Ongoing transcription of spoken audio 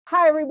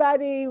Hi,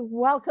 everybody.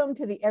 Welcome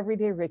to the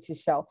Everyday Riches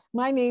Show.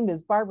 My name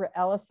is Barbara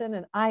Ellison,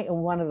 and I am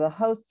one of the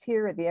hosts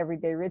here at the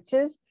Everyday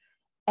Riches.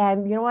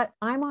 And you know what?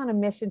 I'm on a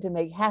mission to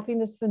make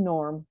happiness the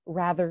norm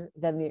rather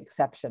than the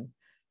exception,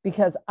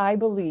 because I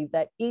believe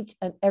that each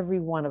and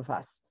every one of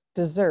us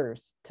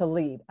deserves to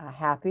lead a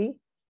happy,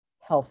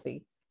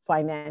 healthy,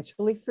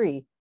 financially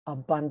free,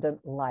 abundant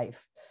life.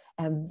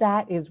 And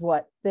that is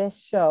what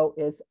this show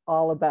is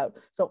all about.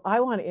 So I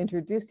want to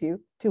introduce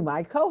you to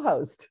my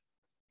co-host.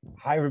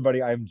 Hi,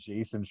 everybody. I'm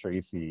Jason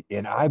Tracy,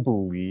 and I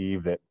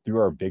believe that through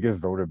our biggest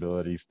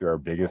vulnerabilities, through our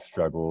biggest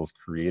struggles,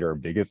 create our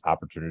biggest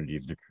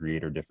opportunities to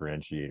create our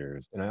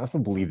differentiators. And I also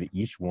believe that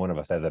each one of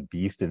us has a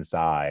beast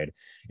inside.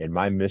 And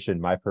my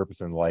mission, my purpose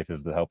in life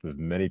is to help as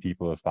many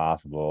people as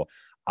possible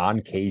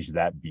uncage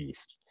that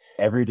beast.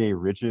 Everyday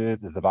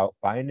riches is about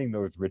finding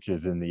those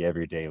riches in the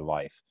everyday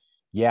life.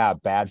 Yeah,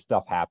 bad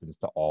stuff happens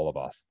to all of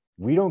us.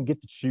 We don't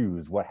get to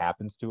choose what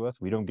happens to us.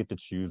 We don't get to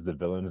choose the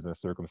villains and the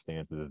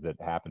circumstances that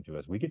happen to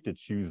us. We get to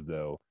choose,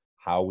 though,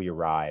 how we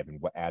arrive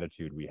and what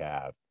attitude we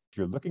have. If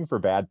you're looking for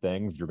bad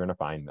things, you're going to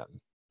find them.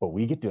 But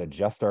we get to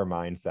adjust our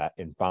mindset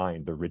and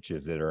find the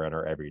riches that are in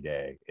our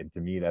everyday. And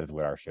to me, that is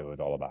what our show is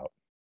all about.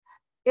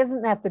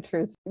 Isn't that the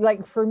truth?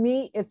 Like for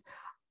me,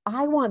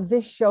 I want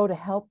this show to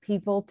help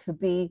people to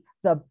be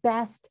the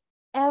best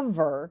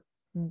ever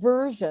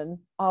version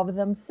of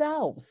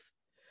themselves.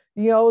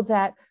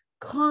 That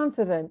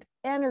confident,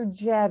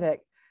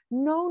 energetic,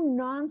 no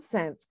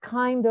nonsense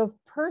kind of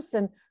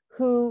person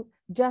who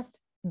just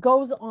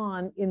goes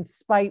on in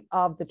spite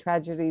of the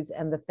tragedies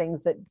and the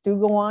things that do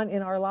go on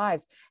in our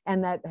lives.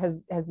 And that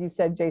has, as you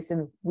said,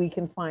 Jason, we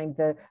can find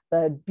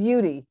the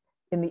beauty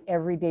in the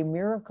everyday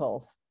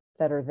miracles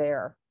that are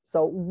there.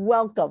 So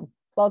welcome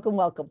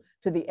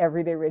to the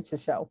Everyday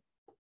Riches Show.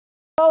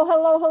 Oh,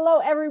 hello,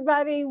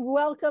 everybody.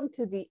 Welcome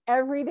to the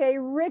Everyday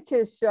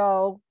Riches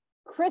Show,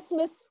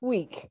 Christmas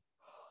week.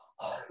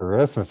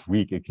 Christmas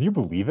week. Can you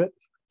believe it?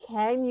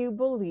 Can you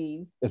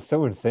believe? It's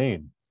so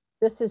insane.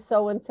 This is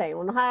so insane.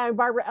 Well, hi, I'm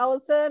Barbara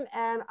Ellison,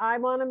 and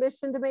I'm on a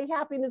mission to make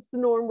happiness the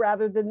norm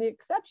rather than the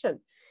exception.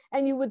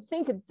 And you would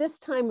think at this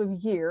time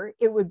of year,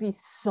 it would be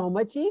so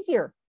much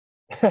easier.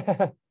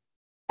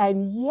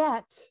 And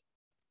yet,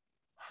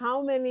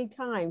 how many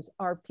times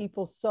are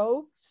people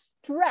so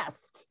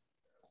stressed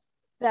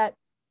that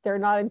they're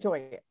not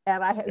enjoying it?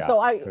 And I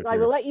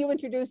will let you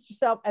introduce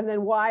yourself, and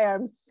then why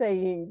I'm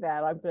saying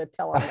that I'm going to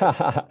tell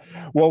them.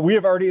 Well, we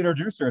have already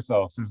introduced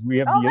ourselves since we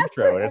have the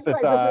intro.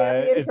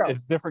 True.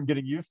 It's different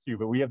getting used to,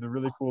 but we have the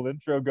really cool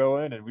intro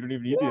going, and we don't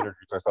even need to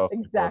introduce ourselves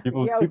exactly.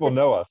 anymore. People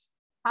know us.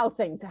 How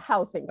things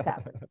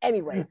happen.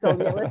 Anyway, so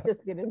let's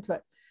just get into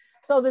it.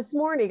 So this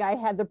morning I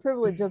had the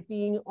privilege of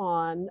being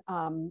on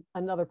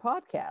another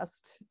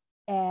podcast,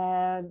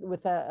 and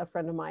with a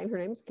friend of mine. Her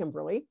name's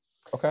Kimberly.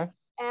 Okay.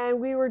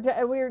 And we were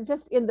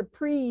just in the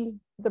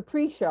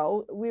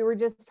pre-show. We were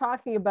just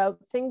talking about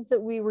things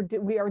that we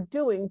are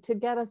doing to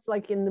get us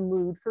like in the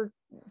mood for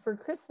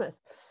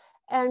Christmas.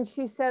 And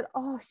she said,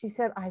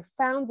 I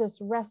found this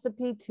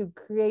recipe to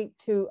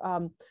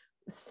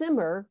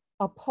simmer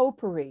a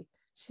potpourri.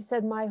 She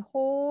said, my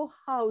whole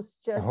house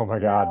just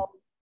smelled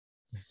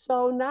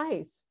so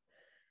nice.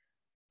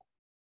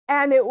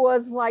 And it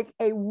was like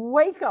a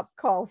wake-up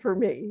call for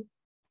me.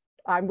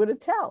 I'm going to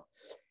tell.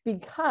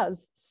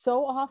 Because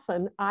so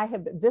often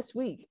this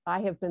week, I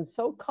have been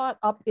so caught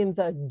up in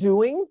the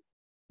doing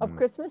of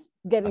Christmas,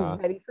 getting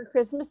ready for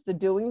Christmas, the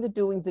doing,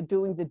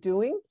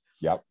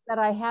 yep, that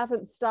I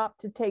haven't stopped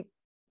to take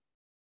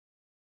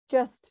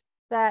just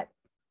that,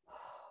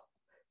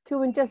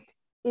 to just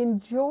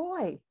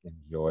enjoy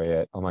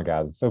it. Oh my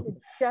God.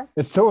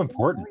 It's so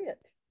important.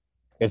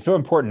 It's so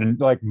important. And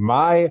like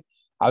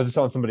I was just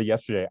telling somebody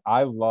yesterday,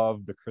 I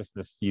love the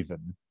Christmas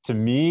season. To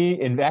me,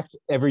 in fact,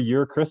 every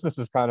year, Christmas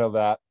is kind of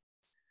that,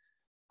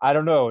 I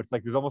don't know, it's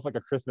like there's almost like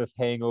a Christmas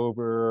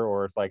hangover,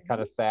 or it's like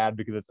kind of sad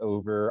because it's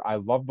over. I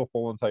love the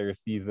whole entire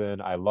season.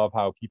 I love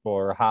how people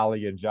are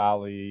holly and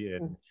jolly,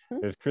 and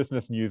there's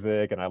Christmas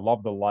music, and I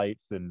love the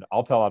lights. And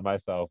I'll tell on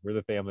myself, we're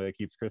the family that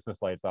keeps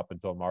Christmas lights up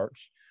until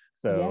March.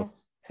 So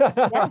yes.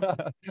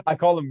 I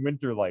call them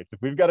winter lights.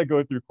 If we've got to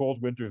go through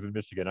cold winters in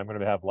Michigan, I'm going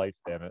to have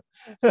lights, damn it.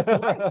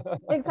 Right.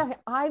 Exactly.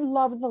 I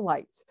love the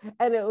lights.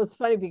 And it was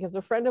funny because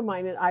a friend of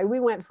mine and we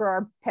went for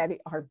our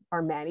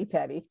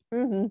mani-pedi.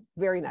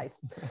 Very nice.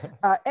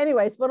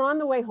 Anyways, but on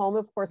the way home,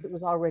 of course, it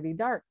was already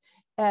dark.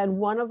 And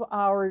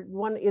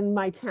one in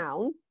my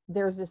town,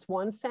 there's this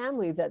one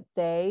family that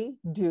they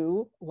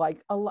do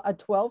like a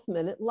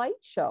 12-minute light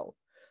show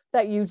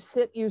that you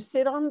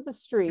sit on the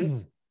street.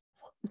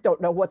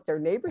 Don't know what their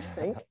neighbors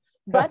think,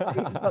 but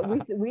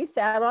we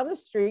sat on the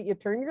street. You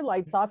turn your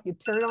lights off. You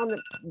turn on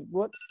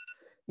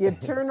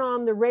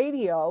the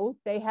radio.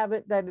 They have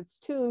it that it's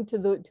tuned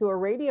to a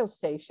radio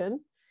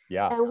station.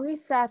 Yeah. And we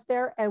sat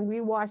there and we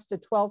watched a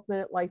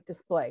 12-minute light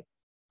display.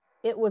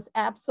 It was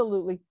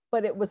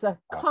but it was a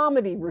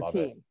comedy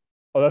routine.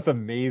 Oh, that's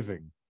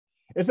amazing.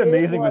 It's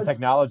amazing with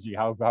technology,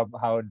 how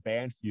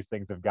advanced these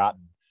things have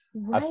gotten.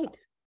 Right.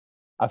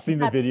 I've seen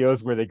the That,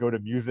 videos where they go to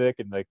music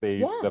and like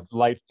yeah, the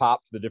lights pop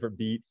to the different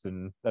beats,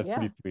 and that's yeah.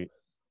 pretty sweet.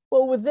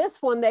 Well, with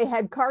this one, they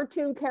had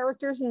cartoon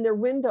characters in their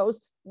windows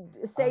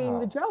saying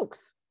the Oh,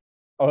 jokes.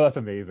 oh, that's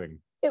amazing.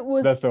 It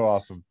was, That's so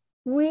awesome.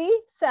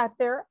 we sat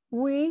there,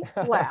 we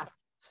laughed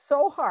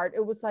so hard.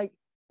 It was like,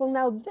 well,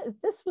 now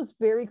this was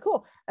very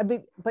cool. I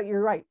mean, but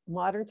you're right,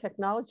 modern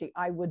technology,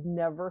 I would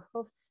never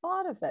have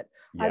thought of it.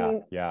 I Yeah,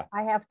 mean, yeah,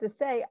 I have to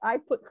say, I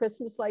put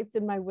Christmas lights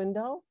in my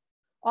window.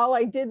 All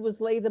I did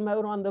was lay them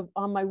out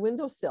on my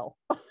windowsill.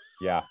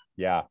 yeah,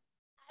 yeah,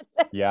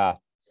 That's it. yeah.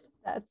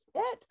 That's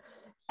it.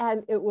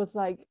 And it was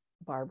like,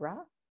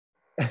 Barbara.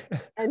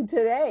 And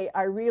today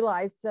I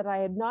realized that I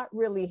had not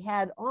really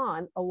had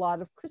on a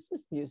lot of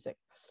Christmas music.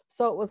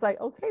 So it was like,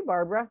 okay,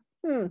 Barbara,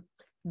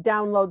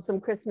 download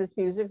some Christmas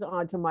music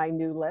onto my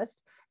new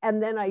list.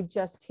 And then I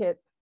just hit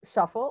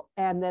shuffle,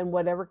 and then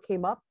whatever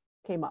came up,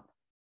 came up.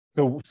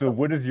 So So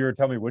what is your,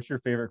 tell me, what's your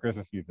favorite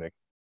Christmas music?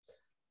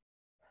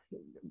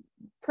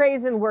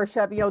 praise and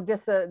worship,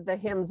 just the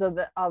hymns of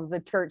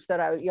the church that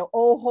I was,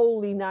 Oh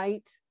Holy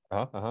Night.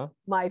 Uh-huh, uh-huh.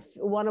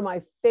 One of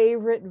my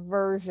favorite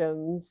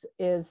versions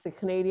is the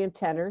Canadian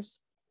Tenors.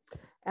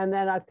 And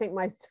then I think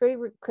my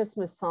favorite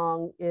Christmas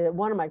song is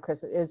one of my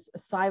Christmas is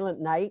Silent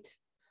Night.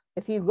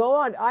 If you go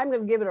on, I'm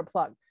going to give it a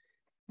plug.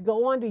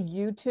 Go on to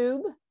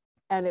YouTube,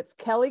 and it's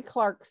Kelly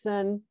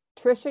Clarkson,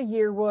 Trisha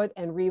Yearwood,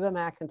 and Reba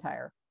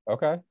McEntire.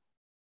 Okay.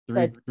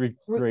 The Three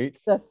great.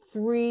 The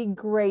three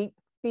great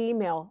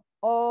female.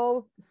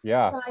 Oh,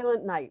 Yeah.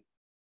 Silent Night.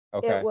 It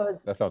Okay.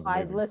 was. That sounds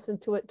I've amazing.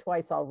 listened to it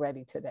twice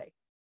already today.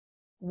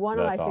 One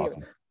of my That's favorites.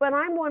 awesome. But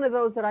I'm one of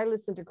those that I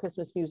listen to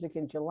Christmas music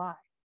in July.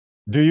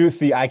 Do you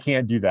see? I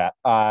can't do that.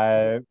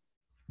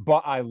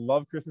 But I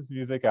love Christmas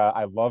music.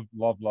 I love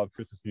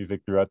Christmas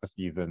music throughout the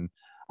season.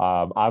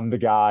 I'm the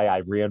guy, I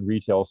ran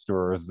retail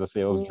stores as a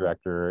sales Mm,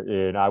 director,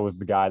 and I was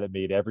the guy that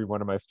made every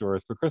one of my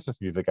stores put Christmas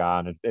music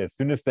on as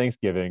soon as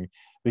Thanksgiving,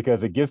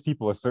 because it gives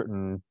people a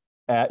certain,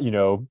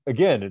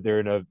 again,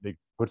 they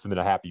puts them in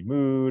a happy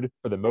mood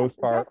for the yeah, most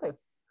part. exactly.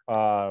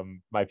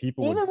 My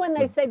people Even when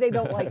they would say they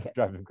don't like it.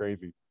 drive them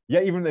crazy. Yeah,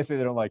 even when they say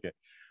they don't like it.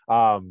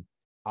 Um,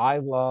 I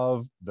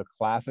love the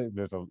classic.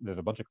 There's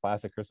a bunch of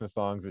classic Christmas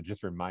songs that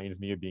just reminds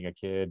me of being a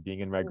kid, being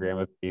in my Mhm.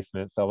 grandma's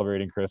basement,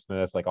 celebrating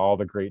Christmas, like all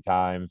the great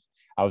times.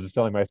 I was just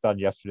telling my son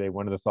yesterday,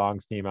 one of the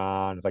songs came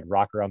on. It's like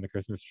 "Rock Around the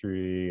Christmas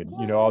Tree,"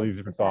 and all Yes, these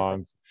different exactly.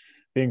 songs.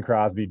 Bing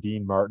Crosby,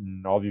 Dean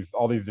Martin, all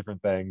these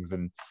different things,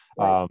 and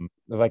Right. it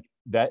was like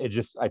that. It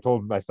just, I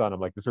told my son,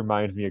 I'm like, this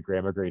reminds me of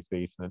Grandma Great's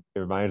basement. It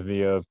reminds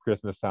me of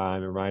Christmas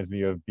time. It reminds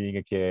me of being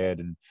a kid,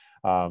 and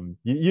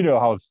you know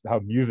how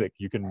music,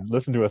 you can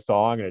listen to a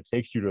song and it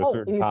takes you to a Oh,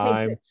 certain and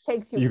time.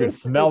 takes you You can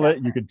instantly smell back it,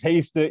 you there. can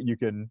taste it,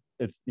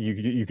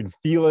 you can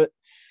feel it.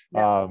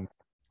 Yeah.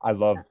 I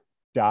love Yeah.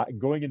 that,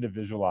 going into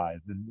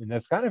visualize, and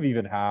that's kind of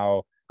even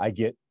how I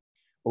get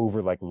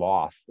over like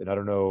loss. And I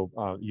don't know,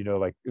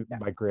 like Yeah.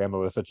 my grandma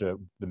was such the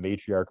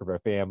matriarch of our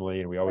family,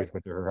 and we Right. always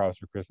went to her house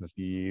for Christmas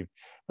Eve.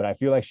 But I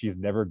feel like she's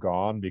never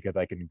gone, because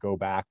I can go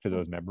back to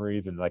those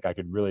memories, and like I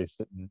could really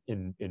sit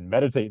and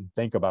meditate and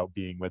think about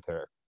being with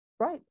her.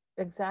 Right.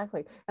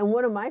 Exactly. And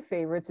one of my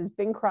favorites is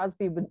Bing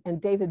Crosby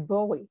and David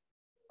Bowie,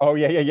 Oh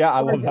yeah, yeah, yeah.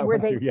 I where love they, that where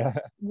one too. they Yeah.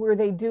 where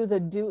they do the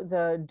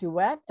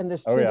duet, and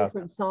there's Oh two yeah.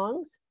 different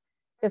songs.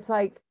 It's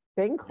like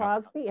Bing Yep.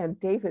 Crosby and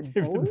David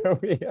Bowie. David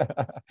Bowie.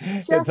 Yeah.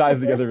 It Just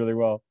ties together really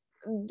well.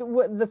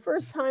 the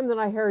first time that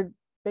I heard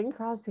Bing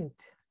Crosby,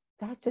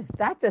 that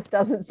just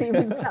doesn't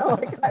even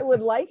sound like I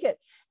would like it.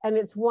 And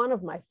it's one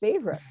of my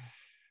favorites.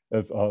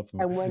 That's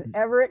awesome. And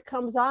whenever it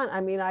comes on,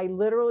 I mean, I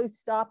literally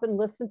stop and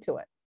listen to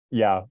it.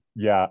 Yeah,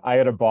 yeah. I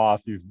had a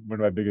boss, he's one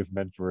of my biggest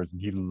mentors,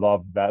 and he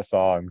loved that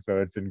song, so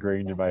it's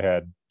ingrained in Yeah. my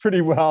head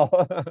pretty well.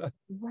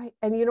 Right.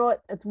 And you know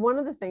what? It's one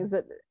of the things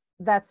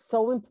that's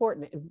so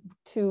important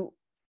to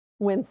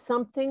when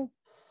something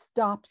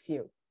stops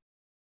you,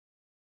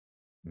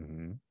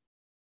 Hmm.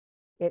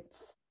 it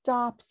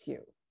stops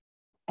you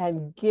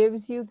and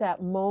gives you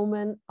that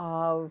moment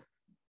of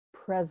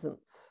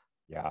presence,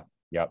 Yeah.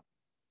 Yep.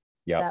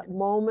 Yep. that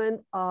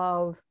moment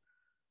of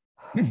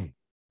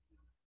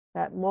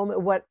that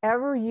moment,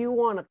 whatever you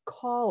want to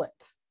call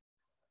it,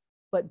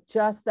 but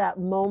just that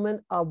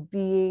moment of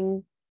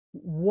being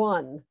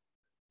one Yep.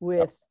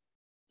 with Yep.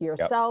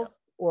 yourself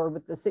or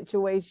with the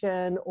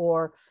situation,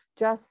 or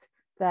just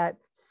that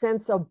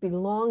sense of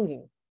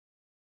belonging.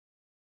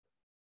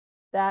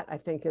 That I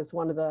think is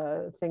one of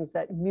the things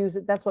that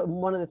music, that's what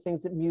one of the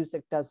things that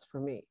music does for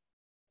me.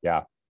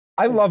 Yeah.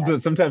 I Is love that,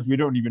 that sometimes we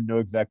don't even know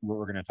exactly what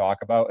we're going to talk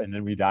about, and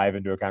then we dive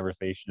into a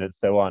conversation that's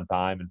so on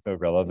time and so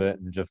relevant.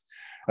 And just,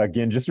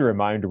 again, just a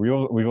reminder,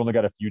 we've only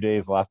got a few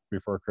days left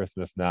before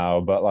Christmas now,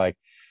 but like,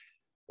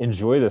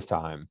 enjoy this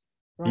time,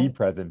 be right?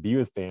 present, be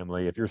with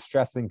family. If you're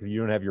stressing because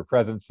you don't have your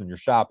presents and you're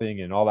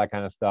shopping and all that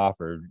kind of stuff,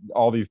 or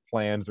all these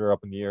plans are up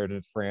in the air and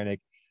it's frantic,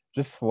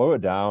 just slow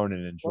it down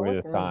and Slow enjoy it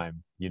this down.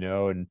 time, and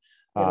It'll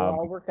um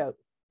all work out.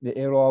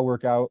 it'll all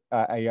work out.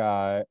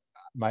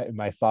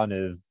 my son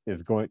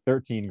is going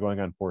 13, going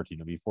on 14.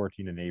 He'll be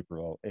 14 in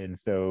April, and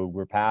so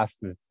we're past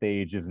the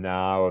stages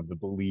now of the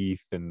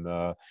belief and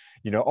the,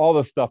 all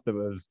the stuff that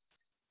was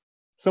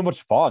so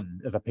much fun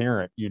as a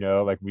parent.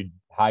 Like we'd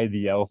hide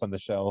the elf on the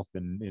shelf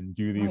and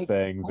do these Right.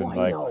 things, Oh, and I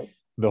like know.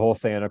 the whole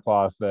Santa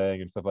Claus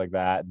thing and stuff like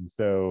that. And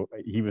so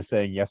he was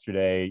saying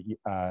yesterday,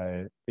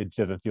 it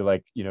doesn't feel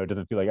like, it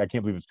doesn't feel like, I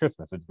can't believe it's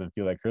Christmas. It doesn't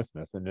feel like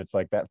Christmas. And it's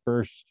like that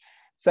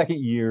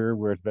second year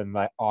where it's been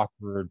like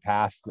awkward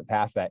past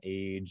that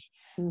age.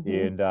 Hmm.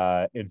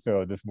 And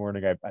so this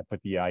morning I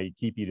put I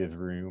TP'd his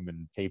room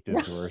and taped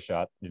his door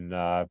shut, and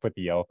put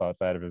the elf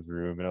outside of his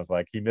room, and I was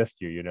like, he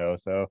missed you.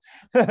 So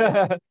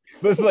but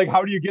it's like,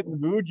 how do you get in the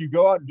mood? You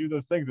go out and do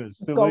those things that are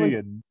silly,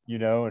 Going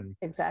and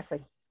exactly.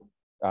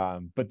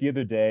 but the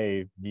other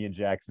day, me and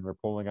Jackson were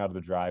pulling out of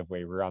the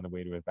driveway. We're on the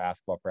way to his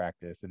basketball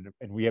practice, and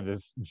we have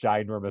this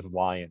ginormous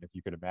lion, if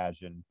you could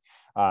imagine.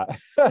 I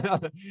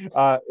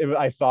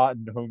saw it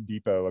in Home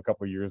Depot a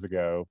couple of years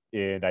ago,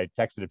 and I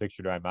texted a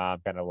picture to my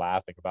mom, kind of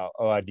laughing about,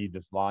 oh, I need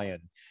this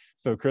lion.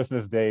 So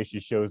Christmas Day, she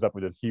shows up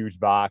with this huge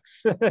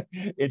box,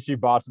 and she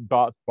bought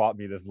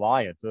me this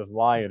lion. So this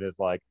lion is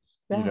like,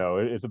 Yeah.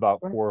 it's about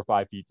Right. 4 or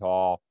 5 feet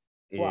tall,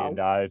 and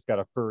Wow. it's got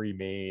a furry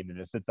mane, and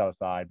it sits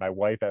outside. My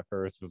wife at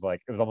first was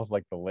like, it was almost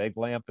like the leg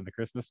lamp in the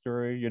Christmas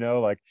story,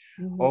 like,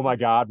 oh Hmm. my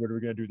God, what are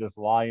we gonna do with this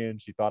lion?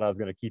 She thought I was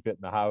gonna keep it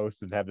in the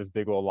house and have this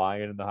big old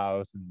lion in the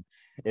house, and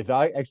it's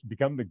actually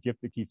become the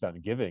gift that keeps on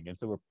giving. And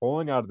so we're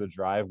pulling out of the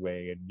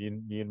driveway, and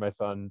me and my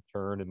son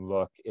turn and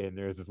look, and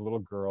there's this little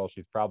girl.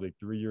 She's probably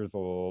 3 years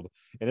old,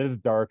 and it is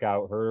dark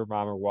out. Her and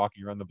mom are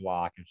walking around the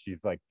block, and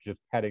she's like just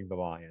petting the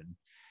lion,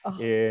 Oh,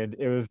 and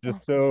it was just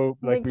that so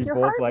like makes we your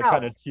both heart like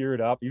kind melt. of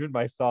teared up. Even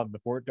my son,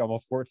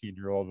 almost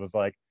 14-year-old, was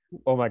like,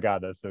 oh my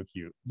God, that's so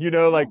cute,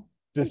 like Oh,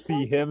 to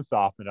see exactly. him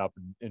soften up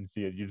and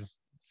see it. You just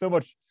so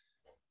much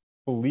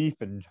belief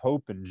and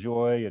hope and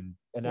joy, and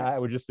Yeah. I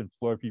would just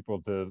implore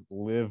people to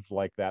live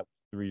like that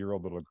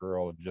 3-year-old little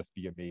girl and just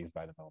be amazed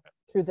by the moment.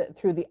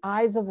 Through the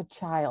eyes of a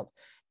child.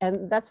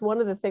 And that's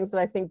one of the things that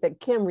I think that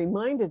Kim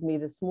reminded me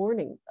this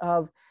morning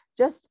of,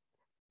 just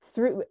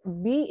through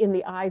be in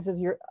the eyes of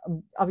your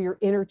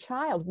inner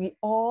child. We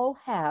all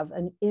have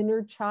an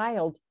inner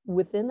child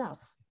within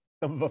us.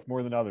 Some of us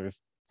more than others.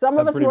 Some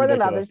of I'm us pretty more than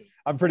ridiculous. others.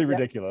 I'm pretty Yep.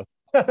 ridiculous.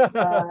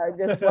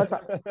 Just what's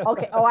wrong.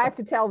 Okay. Oh, I have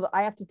to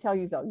tell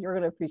you though, you're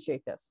going to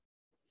appreciate this.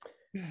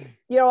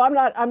 I'm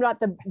not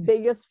the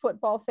biggest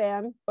football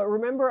fan, but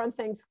remember on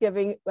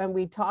Thanksgiving when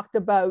we talked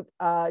about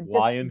just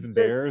Lions and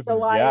bears, the and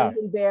yeah. Lions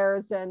and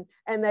Bears, and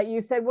that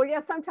you said, well,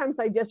 yeah, sometimes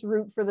I just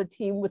root for the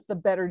team with the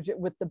better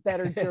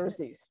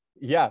jerseys.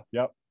 Yeah,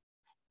 yep.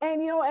 And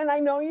and I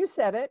know you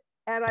said it,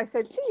 and I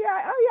said, gee,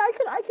 yeah, oh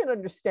yeah, I can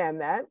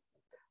understand that.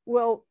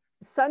 Well,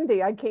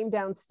 Sunday I came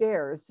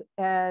downstairs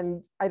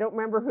and I don't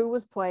remember who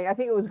was playing. I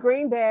think it was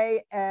Green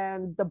Bay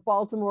and the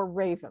Baltimore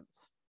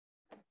Ravens.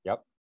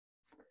 Yep.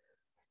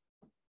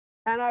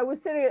 And I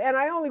was sitting, and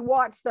I only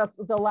watched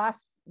the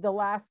last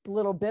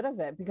little bit of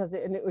it because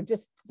it was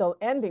just, the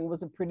ending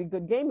was a pretty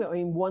good game. I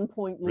mean,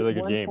 Really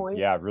good one game. point,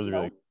 Yeah, really,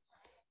 really.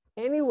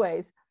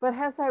 Anyways, but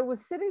as I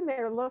was sitting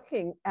there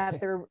looking at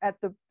them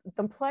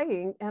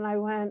playing, and I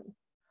went,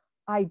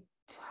 I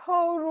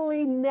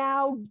totally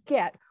now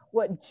get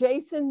what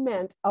Jason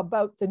meant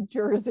about the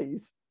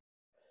jerseys.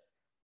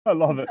 I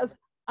love it. Because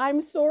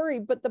I'm sorry,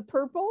 but the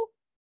purple,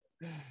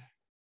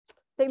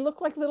 they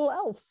look like little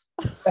elves.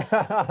 It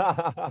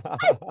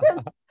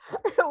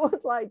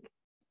was like,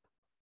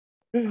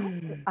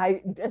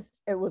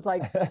 it was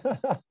like,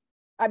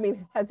 I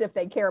mean, as if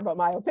they care about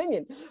my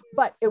opinion,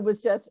 but it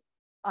was just,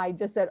 I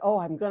just said, oh,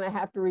 I'm going to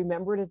have to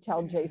remember to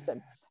tell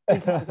Jason,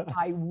 because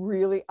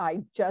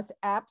I just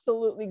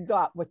absolutely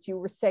got what you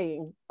were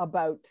saying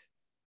about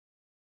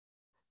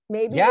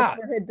maybe if Yeah,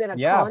 there had been a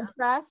yeah.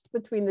 contrast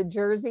between the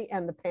jersey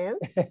and the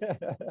pants.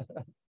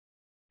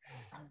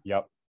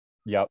 Yep,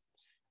 yep.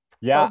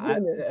 So Yeah,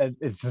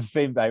 it's the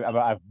same.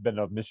 I've been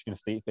a Michigan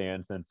State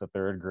fan since the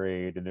third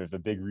grade, and there's a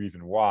big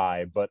reason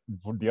why. But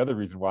the other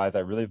reason why is I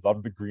really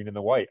love the green and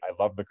the white. I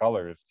love the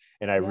colors,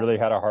 and I yeah, really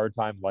had a hard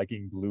time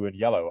liking blue and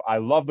yellow. I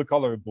love the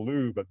color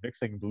blue, but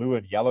mixing blue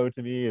and yellow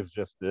to me is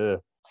just yeah,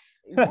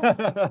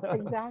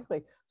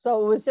 exactly.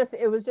 So it was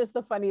just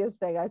the funniest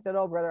thing. I said,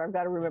 oh brother, I've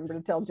got to remember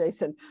to tell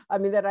Jason. I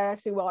mean, that I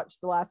actually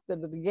watched the last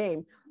bit of the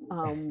game.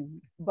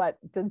 But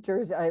the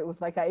jersey, it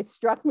was like, it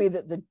struck me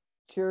that the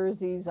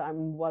jerseys, I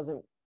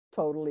wasn't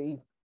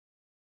totally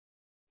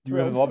You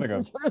wasn't thrilled with loving the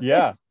them. jerseys.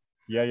 Yeah,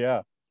 yeah,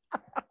 yeah.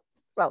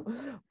 So,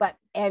 but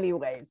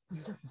anyways,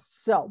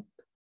 so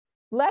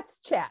let's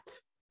chat.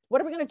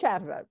 What are we going to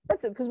chat about?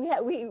 That's it, because you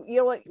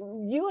know what,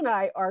 you and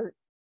I are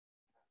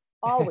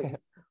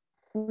always,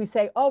 we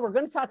say, oh, we're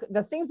going to talk,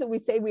 the things that we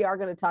say we are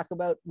going to talk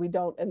about, we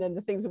don't, and then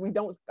the things that we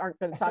aren't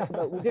going to talk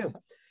about, we do.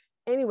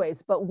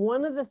 Anyways, but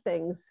one of the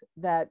things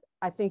that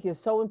I think is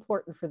so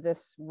important for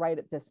this right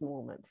at this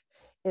moment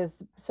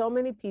is so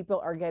many people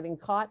are getting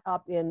caught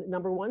up in,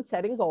 number one,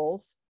 setting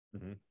goals.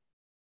 Mhm.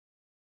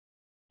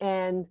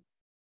 And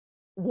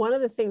one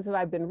of the things that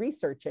I've been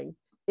researching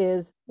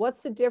is,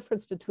 what's the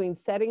difference between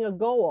setting a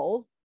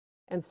goal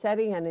and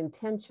setting an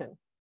intention.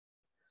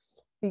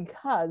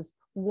 Because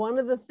one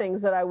of the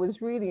things that I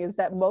was reading is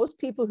that most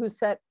people who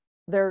set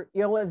their,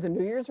 the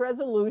New Year's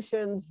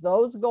resolutions,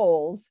 those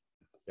goals,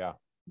 Yeah.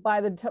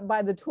 by the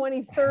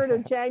 23rd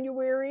of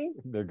January,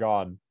 They're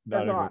gone.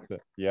 they're gone.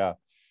 Yeah.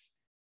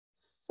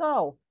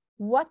 So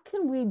what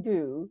can we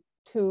do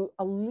to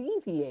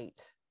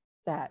alleviate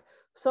that?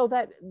 So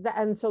that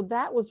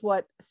was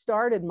what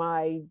started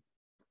my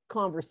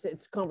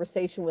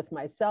conversation with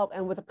myself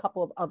and with a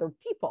couple of other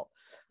people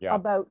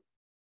about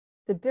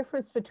the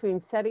difference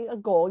between setting a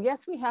goal.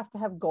 Yes, we have to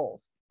have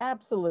goals,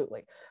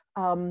 absolutely,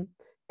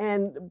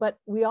 but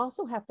we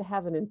also have to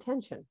have an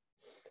intention.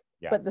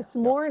 But this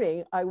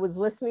morning I was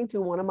listening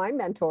to one of my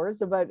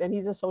mentors and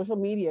he's a social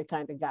media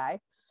kind of guy,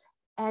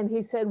 and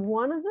he said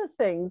one of the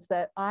things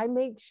that I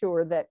make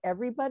sure that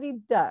everybody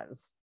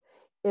does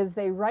is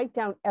they write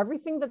down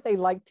everything that they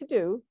like to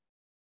do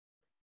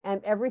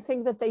and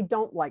everything that they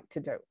don't like to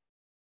do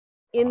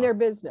in their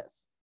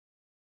business.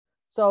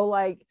 So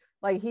like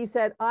he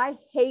said, I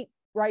hate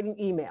writing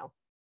email,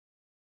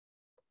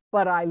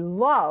 but I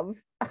love,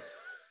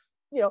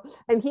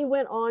 and he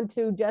went on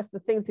to just the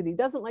things that he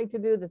doesn't like to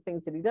do, the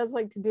things that he does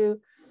like to do.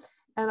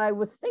 And I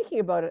was thinking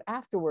about it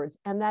afterwards,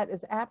 and that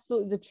is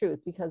absolutely the truth,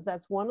 because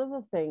that's one of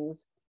the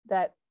things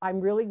that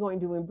I'm really going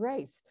to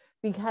embrace,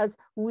 because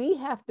we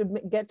have to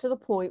get to the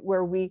point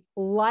where we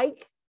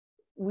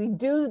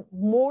do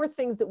more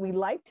things that we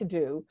like to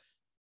do,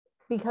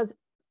 because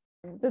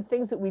the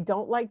things that we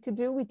don't like to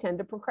do, we tend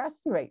to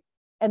procrastinate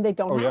and they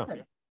don't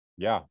happen.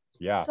 Yeah.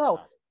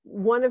 So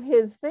one of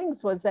his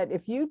things was that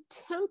if you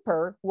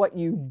temper what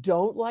you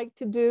don't like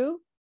to do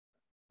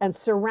and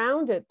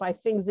surround it by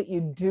things that you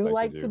do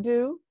like to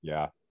do.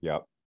 Yeah.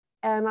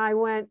 And I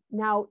went,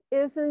 now,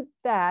 isn't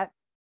that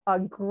a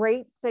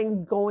great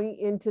thing going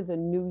into the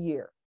new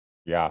year?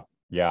 Yeah,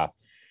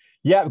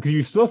 because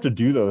you still have to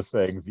do those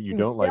things that you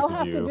don't like to do. You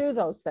still have to do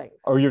those things.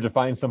 Or you have to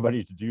find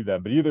somebody to do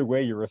them. But either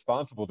way, you're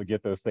responsible to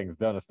get those things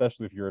done,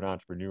 especially if you're an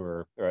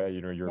entrepreneur, or,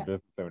 you're a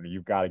business owner.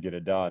 You've got to get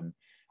it done.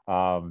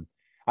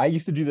 I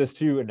used to do this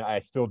too, and I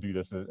still do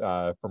this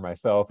for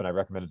myself, and I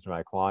recommend it to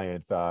my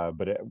clients.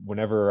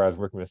 Whenever I was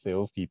working with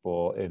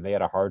salespeople and they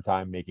had a hard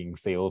time making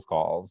sales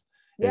calls,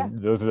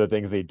 and those are the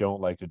things they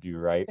don't like to do,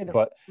 right?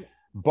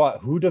 But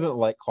who doesn't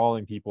like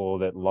calling people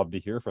that love to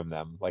hear from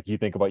them? Like, you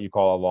think about, you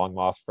call a long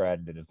lost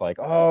friend and it's like,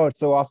 oh, it's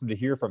so awesome to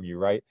hear from you,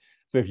 right?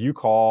 So if you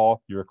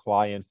call your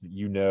clients that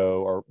you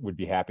know or would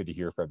be happy to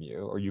hear from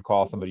you, or you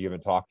call somebody you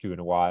haven't talked to in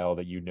a while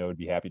that you know would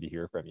be happy to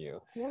hear from you,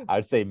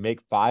 I'd say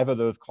make 5 of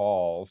those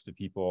calls to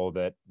people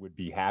that would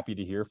be happy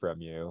to hear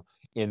from you,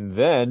 and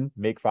then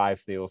make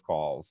 5 sales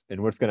calls.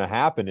 And what's going to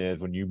happen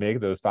is, when you make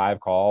those 5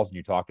 calls and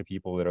you talk to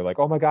people that are like,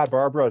 oh my God,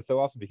 Barbara, it's so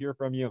awesome to hear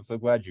from you, I'm so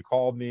glad you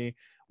called me.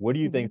 What do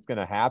you think is going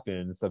to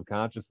happen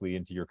subconsciously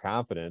into your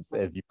confidence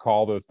as you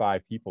call those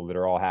 5 people that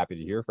are all happy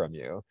to hear from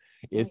you?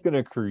 It's going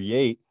to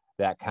create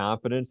that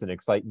confidence and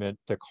excitement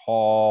to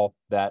call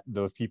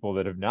those people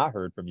that have not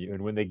heard from you.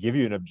 And when they give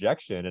you an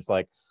objection, it's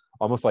like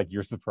almost like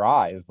you're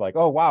surprised, like,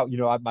 oh wow,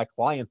 my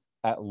clients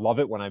love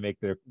it when I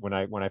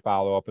when I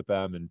follow up with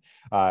them, and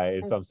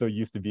so I'm so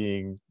used to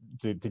getting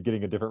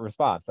a different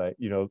response.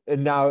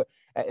 And now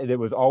it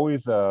was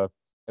always a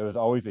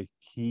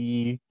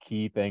key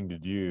thing to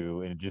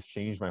do, and it just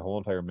changed my whole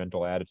entire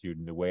mental attitude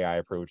and the way I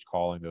approach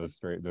calling those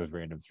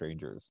random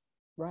strangers.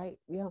 Right.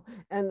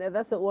 And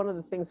that's one of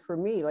the things for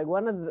me. Like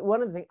one of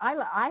the things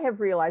I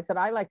have realized that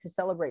I like to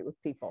celebrate with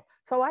people.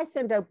 So I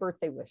send out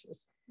birthday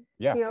wishes.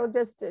 Yeah.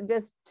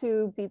 Just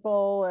to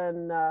people,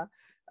 and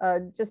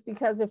just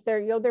because if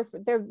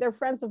they're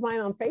friends of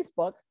mine on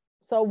Facebook,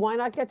 so why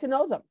not get to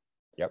know them?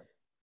 Yep.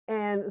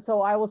 And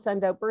so I will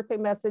send out birthday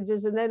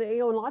messages, and then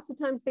and lots of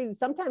times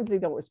sometimes they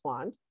don't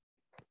respond.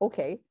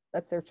 Okay,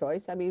 that's their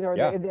choice. I mean, or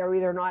they're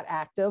either not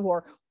active,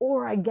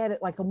 or I get it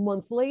like a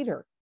month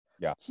later.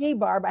 Yeah. Gee,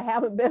 Barb, I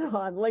haven't been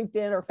on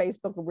LinkedIn or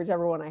Facebook or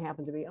whichever one I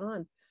happen to be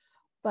on.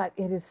 But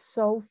it is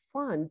so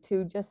fun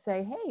to just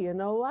say, hey, you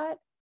know what?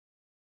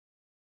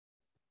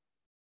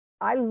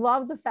 I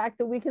love the fact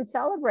that we can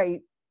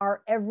celebrate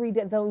our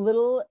everyday, the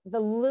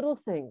little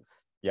things.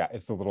 Yeah,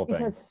 it's the little things.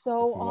 Because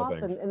so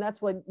often, and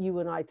that's what you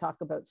and I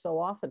talk about so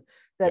often,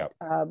 that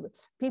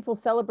people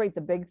celebrate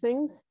the big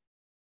things,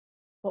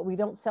 but we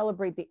don't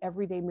celebrate the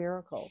everyday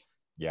miracles.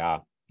 Yeah.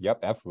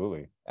 Yep.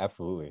 Absolutely.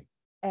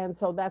 And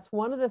so that's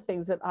one of the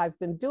things that I've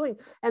been doing.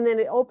 And then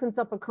it opens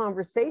up a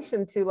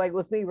conversation to, like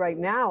with me right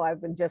now, I've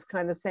been just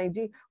kind of saying,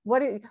 gee,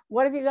 what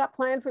have you got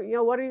planned for,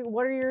 what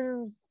are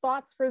your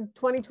thoughts for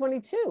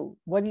 2022?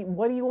 What do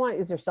you want?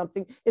 Is there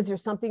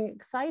something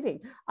exciting?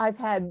 I've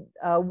had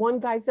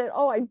one guy said,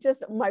 oh,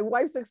 my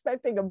wife's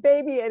expecting a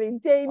baby any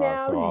day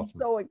now. So awesome.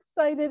 He's so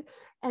excited.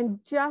 And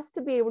just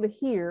to be able to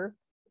hear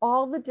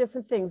all the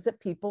different things that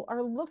people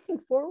are looking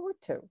forward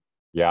to.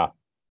 Yeah.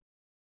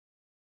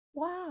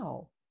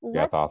 Wow.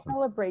 Yeah, Let's awesome.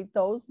 celebrate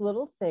those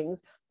little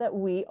things that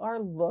we are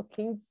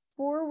looking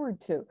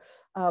forward to.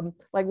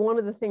 Like one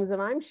of the things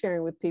that I'm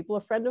sharing with people,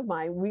 a friend of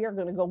mine, we are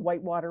going to go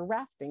whitewater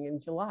rafting in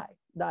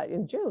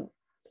June.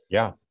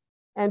 Yeah.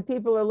 And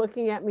people are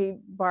looking at me,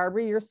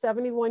 Barbara, you're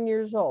 71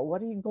 years old.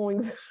 What are you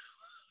going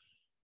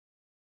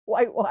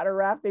whitewater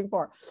rafting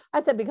for?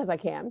 I said, because I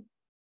can.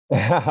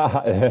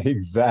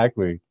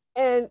 Exactly.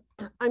 And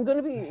I'm going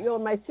to be,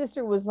 my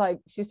sister was like,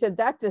 she said,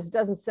 that just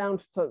doesn't sound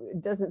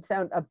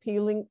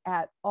appealing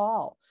at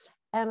all.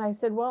 And I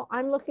said, well,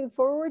 I'm looking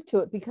forward to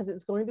it because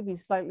it's going to be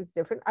slightly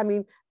different. I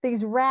mean,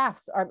 these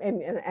rafts are,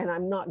 and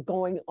I'm not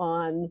going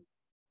on,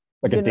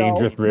 Like a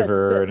dangerous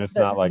river, and it's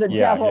not like, the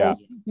yeah,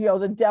 devil's,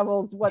 the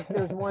devil's,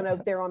 there's one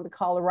out there on the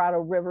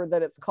Colorado River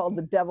that it's called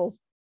the Devil's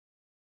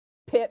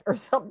Pit or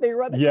something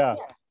or other. Yeah.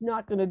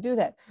 Not going to do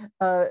that.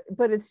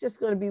 But it's just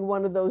going to be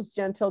one of those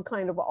gentle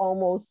kind of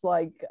almost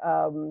like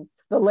the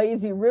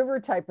lazy river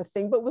type of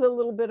thing, but with a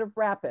little bit of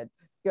rapid.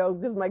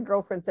 Because my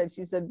girlfriend said,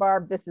 she said,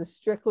 Barb, this is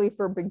strictly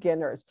for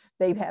beginners.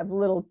 They have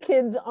little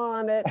kids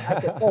on it. I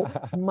said, oh,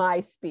 my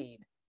speed.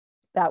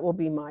 That will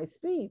be my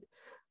speed.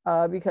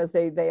 Because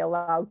they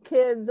allow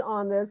kids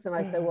on this. And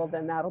I said, well,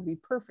 then that'll be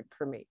perfect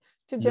for me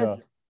to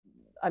just,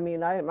 I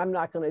mean, I'm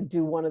not going to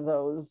do one of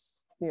those,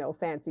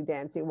 fancy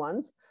dancy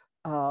ones.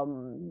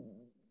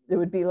 It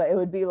would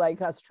be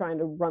like us trying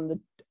to run the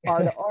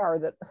R to R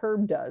that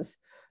Herb does.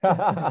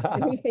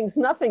 And he thinks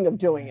nothing of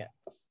doing it.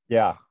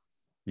 Yeah.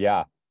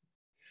 Yeah.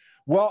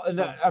 Well, and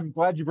I'm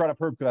glad you brought up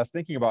Herb, because I was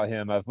thinking about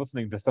him. I was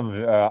listening to some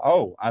of,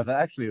 I was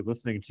actually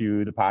listening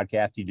to the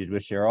podcast he did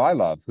with Cheryl I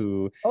Love,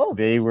 who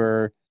they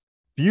were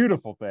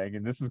beautiful thing.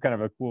 And this is kind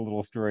of a cool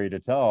little story to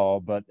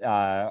tell, but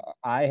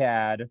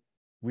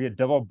we had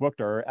double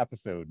booked our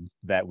episode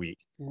that week.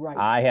 Right.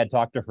 I had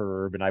talked to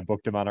Herb and I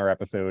booked him on our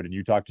episode, and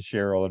you talked to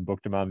Cheryl and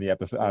booked him on the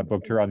episode. I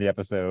booked her on the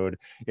episode.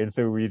 And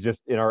so we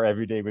just, in our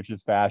everyday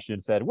witches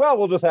fashion, said, well,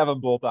 we'll just have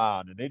them both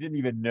on. And they didn't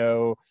even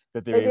know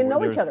that they didn't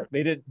know each other.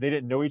 They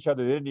didn't know each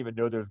other. They didn't even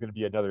know there was going to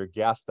be another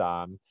guest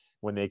on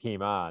when they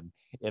came on.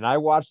 And I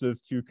watched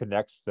those two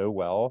connect so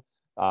well.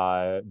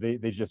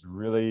 They just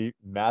really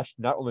meshed.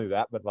 Not only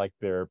that, but like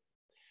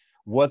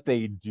what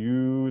they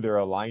do, their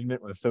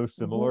alignment was so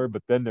similar,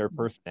 but then their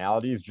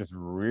personalities just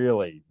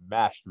really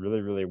meshed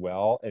really, really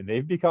well. And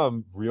they've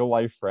become real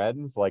life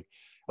friends. Like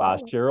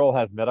Cheryl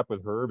has met up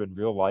with Herb in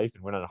real life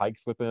and went on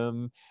hikes with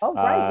him. Oh,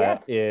 right,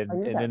 yes.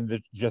 And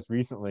then just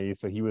recently,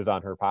 so he was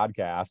on her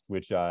podcast,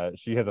 which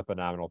she has a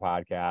phenomenal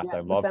podcast. Yeah, I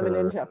love her.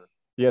 Ninja.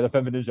 Yeah, the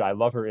Femininja. I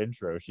love her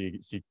intro.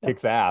 She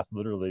kicks ass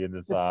literally in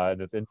this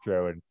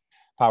intro, and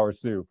Power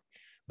Sue.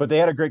 But they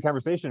had a great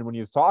conversation. When he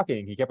was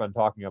talking, he kept on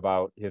talking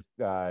about his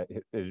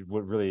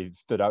what really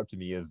stood out to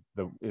me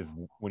is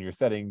when you're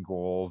setting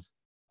goals,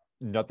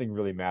 nothing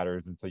really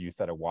matters until you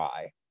set a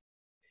why.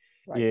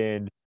 Right.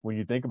 And when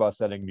you think about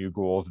setting new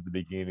goals at the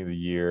beginning of the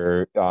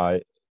year,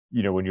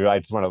 when I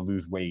just want to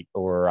lose weight,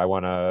 or I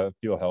want to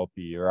feel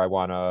healthy, or I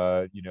want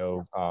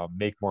to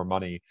make more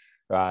money,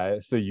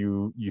 so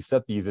you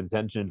set these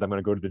intentions. I'm going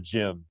to go to the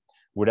gym,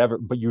 whatever,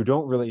 but you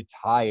don't really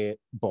tie it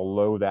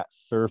below that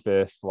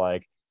surface,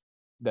 like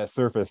that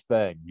surface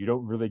thing. You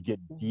don't really get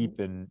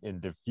deep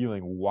into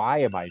feeling,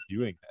 why am I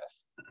doing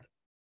this?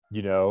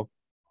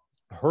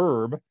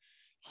 Herb,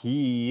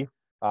 he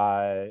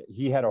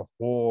had a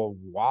whole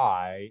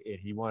why, and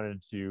he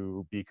wanted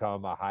to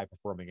become a high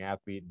performing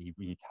athlete, and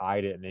he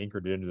tied it and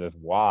anchored it into this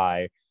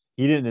why.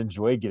 He didn't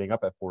enjoy getting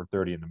up at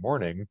 4:30 in the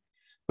morning,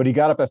 but he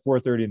got up at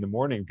 4:30 in the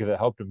morning because it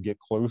helped him get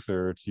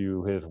closer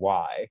to his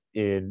why,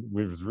 and it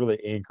was really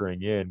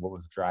anchoring in what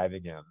was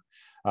driving him.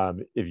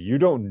 If you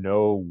don't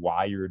know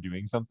why you're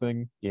doing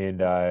something, and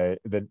then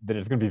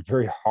it's going to be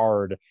very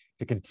hard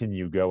to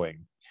continue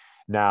going.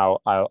 Now,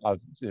 I'll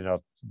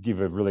give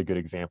a really good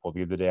example.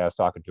 The other day, I was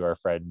talking to our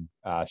friend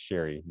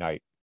Sherry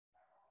Knight.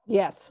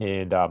 Yes.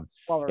 And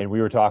we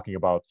were talking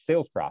about the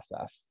sales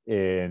process,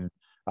 and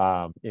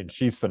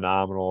she's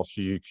phenomenal.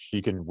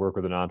 She can work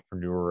with an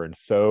entrepreneur in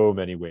so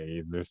many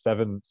ways. There's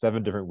seven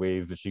different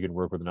ways that she can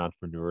work with an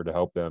entrepreneur to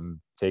help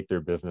them take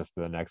their business to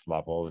the next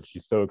level. And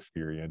she's so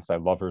experienced. I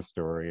love her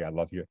story. I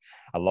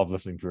love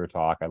listening to her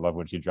talk. I love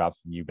when she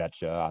drops the "you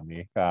betcha" on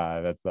me.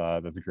 That's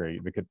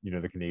great.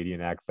 The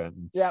Canadian accent.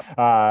 Yep.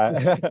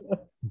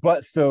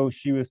 But so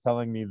she was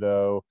telling me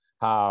though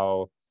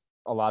how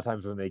a lot of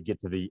times when they get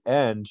to the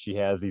end, she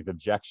has these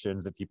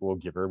objections that people will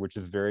give her, which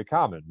is very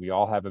common. We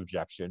all have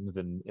objections,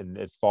 and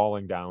it's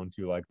falling down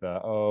to like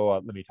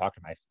let me talk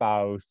to my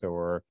spouse,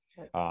 or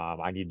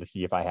I need to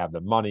see if I have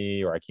the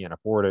money, or I can't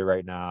afford it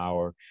right now,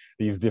 or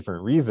these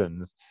different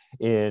reasons.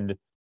 And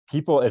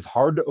it's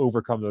hard to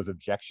overcome those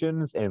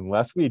objections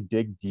unless we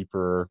dig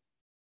deeper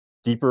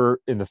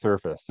in the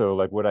surface. So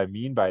like what I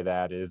mean by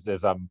that is,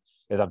 as I'm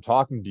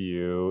talking to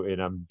you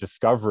and I'm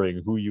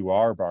discovering who you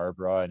are,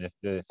 Barbara, and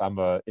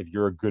if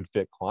you're a good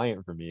fit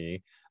client for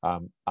me,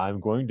 I'm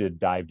going to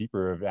dive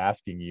deeper of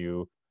asking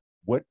you,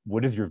 what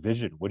is your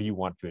vision? What do you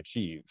want to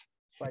achieve?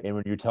 Right. And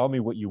when you tell me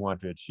what you want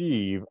to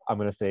achieve, I'm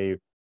going to say,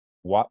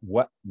 what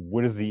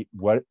is the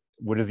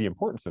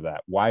importance of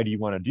that? Why do you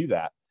want to do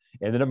that?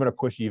 And then I'm going to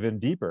push even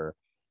deeper.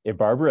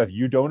 Barbara, if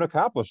you don't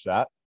accomplish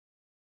that,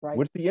 right,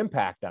 what's the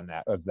impact of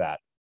that?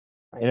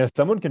 Right. And if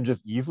someone can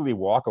just easily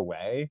walk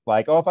away,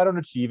 like, oh, if I don't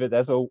achieve it,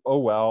 that's oh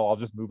well, I'll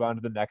just move on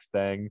to the next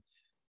thing,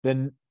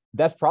 then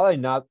that's probably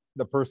not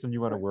the person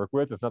you want to work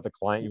with. It's not the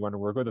client you want to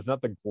work with. It's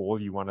not the goal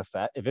you want to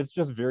set. If it's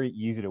just very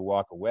easy to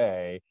walk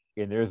away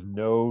and there's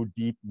no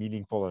deep,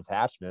 meaningful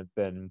attachment,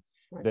 then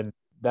Right. then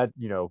that,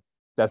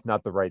 that's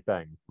not the right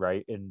thing,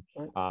 right? And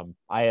Right.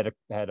 I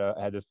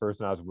had this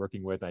person I was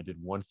working with, and I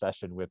did one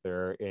session with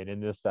her, and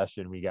in this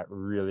session we got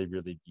really,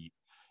 really deep.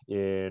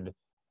 And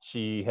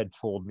she had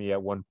told me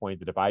at one point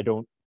that if I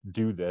don't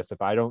do this,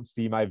 if I don't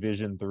see my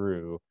vision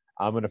through,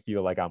 I'm gonna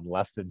feel like I'm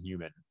less than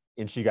human.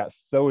 And she got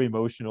so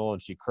emotional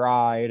and she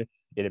cried,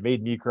 and it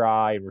made me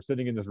cry, and we're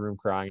sitting in this room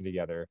crying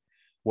together.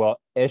 Well,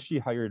 as she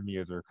hired me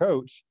as her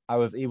coach, I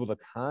was able to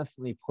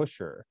constantly push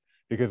her,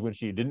 because when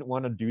she didn't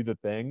want to do the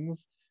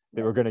things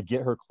that Yeah. were going to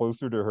get her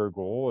closer to her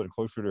goal and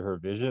closer to her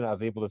vision, I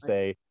was able to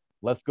Right. say,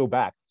 let's go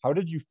back. How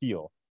did you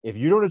feel? If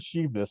you don't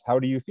achieve this, how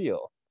do you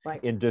feel?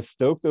 Right. And to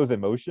stoke those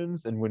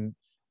emotions. And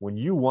when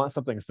you want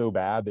something so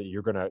bad that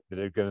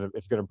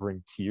it's gonna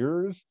bring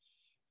tears,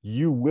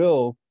 you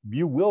will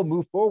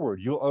move forward.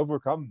 You'll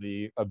overcome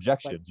the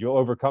objections. Right. You'll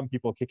overcome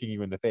people kicking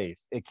you in the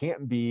face. It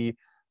can't be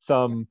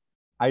some,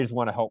 I just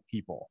want to help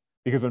people.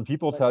 Because when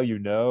people Right. tell you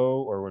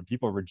no, or when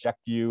people reject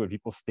you, when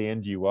people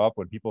stand you up,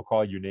 when people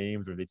call you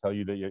names, or they tell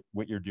you that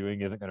what you're doing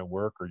isn't going to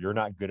work, or you're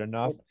not good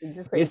enough, You're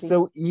it's crazy.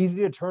 so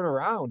easy to turn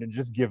around and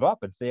just give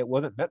up and say it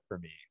wasn't meant for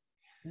me.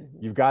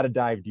 Mhm. You've got to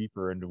dive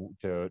deeper into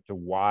to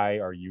why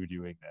are you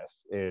doing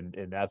this, and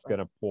that's Right.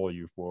 going to pull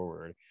you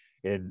forward.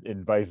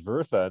 And vice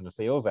versa in the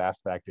sales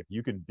aspect, if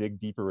you can dig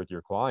deeper with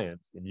your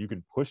clients and you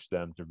can push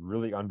them to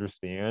really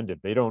understand,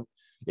 if they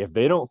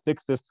don't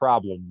fix this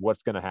problem,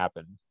 what's going to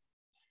happen.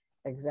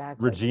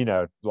 Exactly.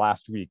 Regina,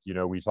 last week,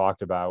 we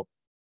talked about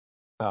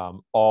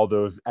all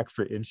those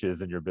extra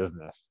inches in your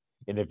business,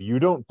 and if you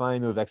don't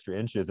find those extra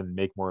inches and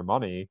make more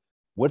money,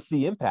 what's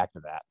the impact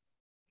of that?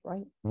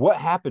 Right. What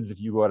happens if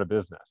you go out of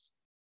business?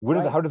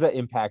 Right. How does that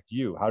impact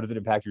you? How does it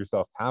impact your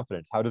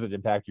self-confidence? How does it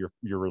impact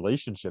your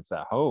relationships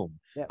at home?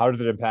 Yep. How does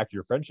it impact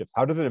your friendships?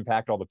 How does it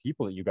impact all the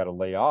people that you got to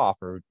lay off,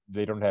 or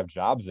they don't have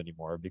jobs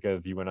anymore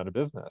because you went out of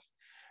business?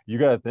 You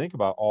got to think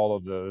about all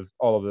of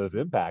those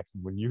impacts.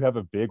 And when you have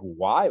a big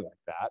why like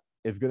that,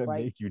 it's going to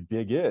Right. make you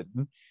dig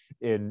in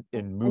and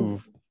And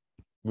move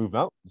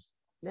mountains.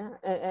 yeah,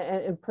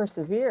 and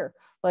persevere.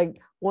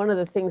 Like one of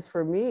the things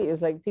for me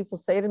is like people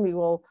say to me,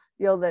 well,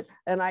 that,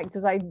 and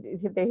because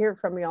they hear it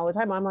from me all the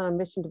time. I'm on a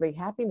mission to make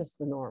happiness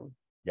the norm.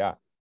 Yeah.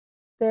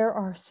 There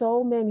are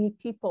so many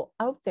people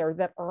out there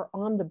that are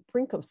on the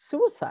brink of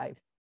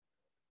suicide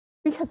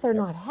because they're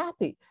Yep. not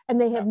happy and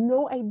they have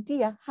no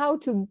idea how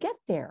to get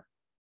there.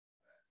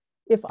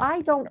 If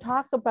I don't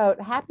talk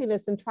about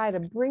happiness and try to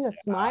bring a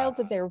smile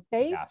to their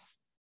face, Yes.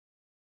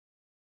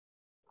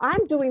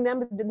 I'm doing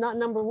them not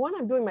number one,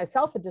 I'm doing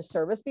myself a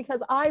disservice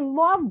because I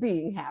love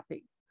being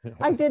happy.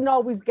 I didn't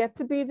always get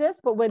to be this,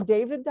 but when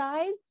David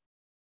died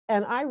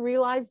and I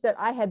realized that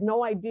I had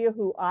no idea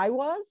who I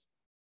was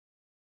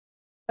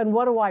and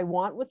what do I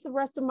want with the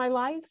rest of my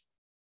life,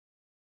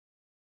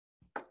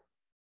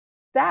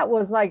 that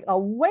was like a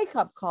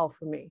wake-up call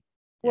for me.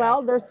 Yeah.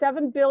 Well, there's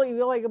 7 billion,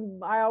 like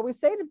I always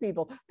say to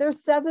people,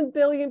 there's 7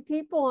 billion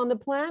people on the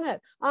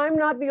planet. I'm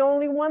not the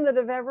only one that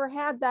have ever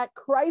had that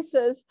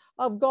crisis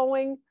of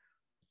going,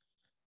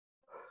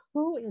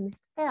 who in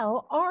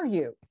hell are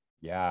you?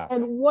 Yeah.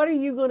 And what are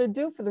you going to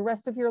do for the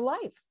rest of your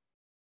life?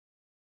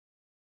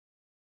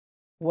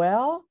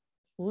 Well,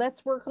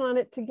 let's work on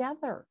it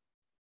together.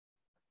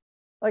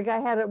 Like I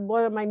had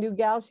one of my new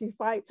gals, she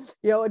fight,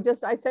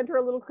 I sent her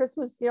a little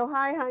Christmas,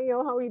 hi, how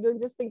are you doing?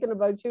 Just thinking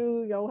about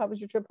you, how was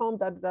your trip home?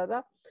 Da, da,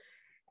 da.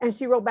 And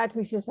she wrote back to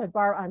me, she said,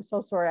 Barb, I'm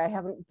so sorry, I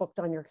haven't booked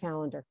on your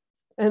calendar.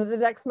 And the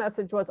next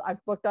message was,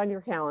 I've booked on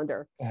your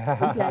calendar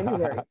for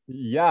January.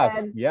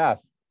 Yes. Yes.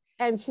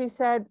 And she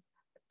said,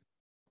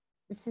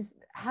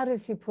 how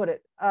did she put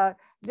it?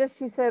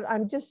 She said,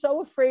 I'm just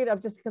so afraid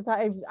of because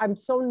I'm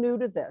so new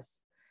to this.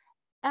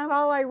 And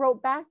all I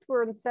wrote back to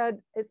her and said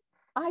is,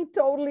 I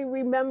totally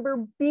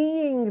remember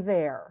being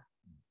there,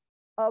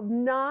 of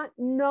not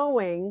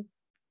knowing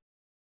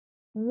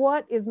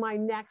what is my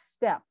next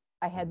step.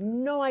 I had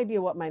no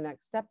idea what my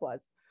next step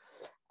was.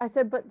 I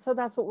said, but so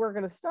that's what we're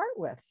going to start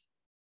with.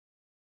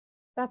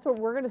 That's what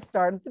we're going to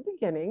start at the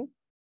beginning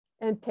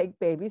and take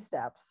baby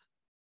steps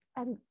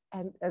and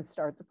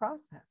start the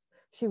process.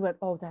 She went,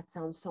 oh, that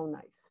sounds so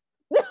nice.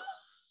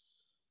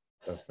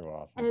 That's so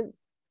awesome.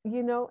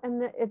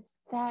 And, it's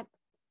that,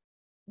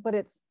 but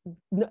it's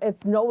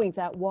knowing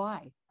that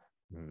why.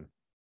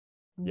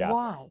 Yeah.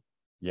 Why?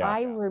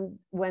 Yeah.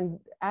 When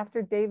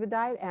after David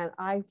died, and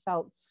I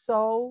felt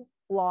so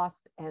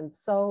lost and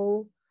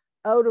so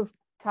out of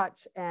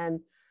touch. And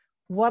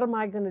what am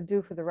I going to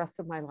do for the rest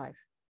of my life?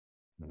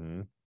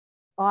 And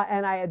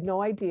I had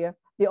no idea.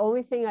 The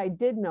only thing I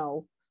did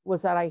know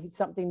was that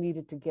something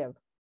needed to give,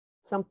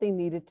 something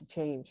needed to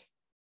change.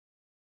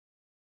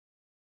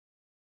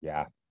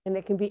 Yeah. And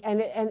it can be,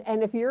 and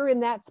if you're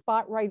in that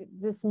spot right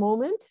this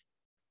moment,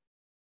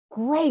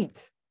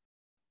 great.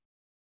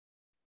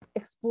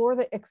 Explore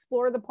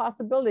the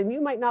possibility. And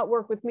you might not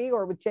work with me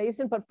or with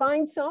Jason, but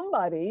find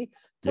somebody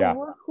to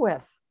work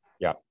with.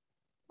 Yeah.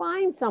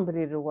 find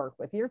somebody to work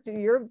with. You're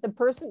the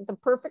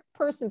perfect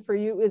person for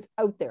you is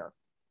out there.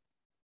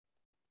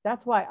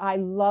 That's why I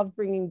love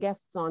bringing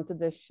guests onto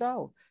this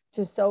show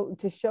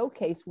to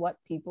showcase what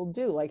people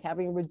do, like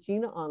having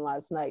Regina on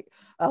last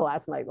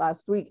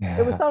week.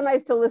 It was so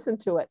nice to listen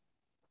to it.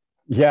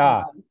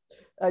 Yeah.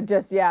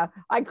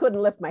 I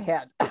couldn't lift my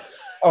head.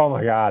 Oh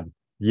my God.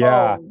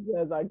 Yeah. Oh,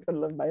 yes, I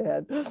couldn't lift my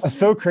head. It's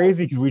so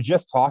crazy because we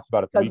just talked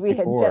about it the week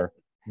before.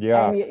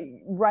 Yeah.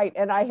 Right.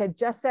 And I had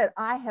just said,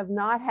 I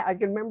can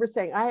remember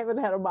saying, I haven't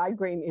had a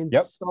migraine in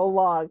so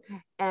long.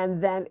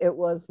 And then it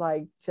was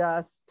like,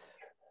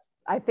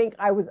 I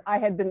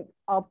had been,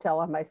 I'll tell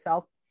on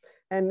myself.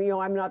 And,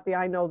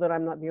 I know that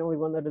I'm not the only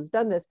one that has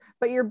done this,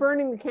 but you're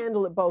burning the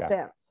candle at both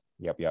ends.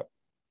 Yep.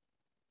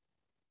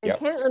 And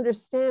can't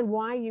understand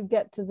why you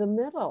get to the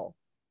middle.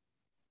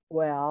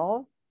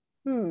 Well,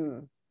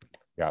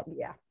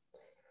 Yeah.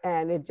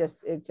 And it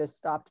just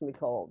stopped me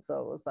cold.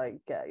 So it was like,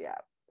 yeah.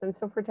 And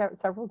so for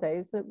several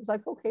days, it was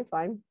like, okay,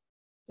 fine.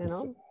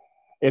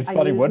 It's I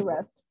funny.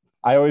 Rest.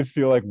 I always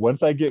feel like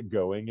once I get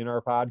going in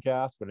our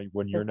podcast,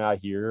 when you're not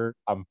here,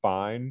 I'm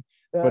fine.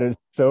 Yeah. But it's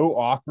so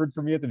awkward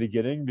for me at the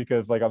beginning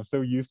because like I'm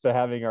so used to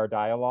having our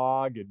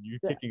dialogue and you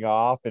kicking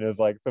off, and it's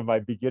like so my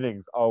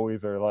beginnings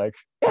always are like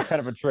kind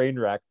of a train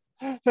wreck.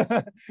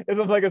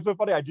 It's so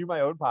funny. I do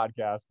my own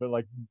podcast, but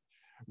like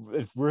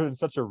we're in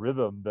such a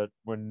rhythm that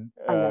when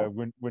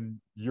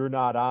you're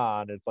not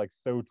on, it's like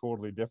so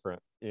totally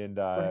different. And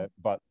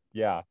but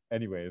yeah,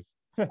 anyways.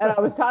 And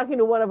I was talking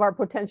to one of our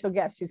potential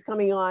guests. She's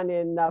coming on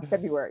in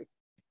February.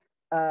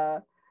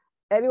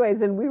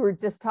 Anyways, and we were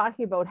just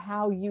talking about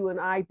how you and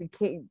I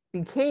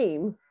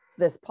became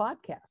this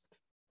podcast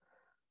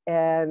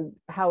and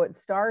how it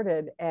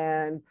started,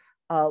 and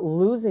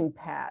losing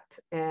Pat,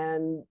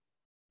 and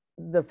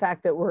the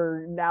fact that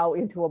we're now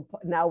on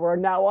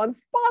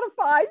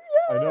Spotify.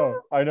 Yeah!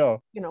 I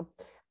know.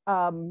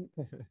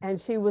 And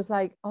she was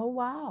like, "Oh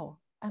wow,"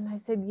 and I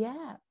said,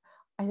 "Yeah."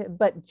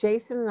 But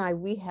Jason and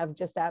we have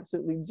just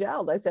absolutely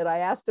gelled. I said, I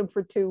asked him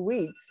for 2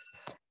 weeks.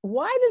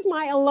 Why does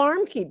my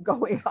alarm keep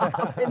going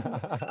off?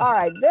 All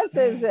right, this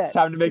is it.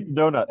 Time to make the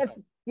donuts.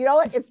 You know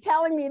what? It's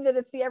telling me that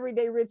it's the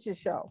Everyday Riches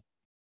show.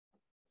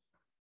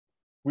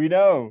 We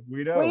know.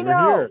 We're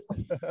here.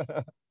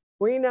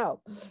 We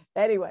know.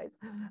 Anyways,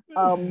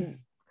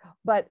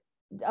 but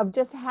of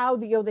just how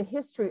the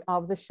history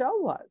of the show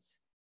was.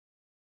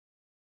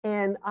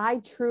 And I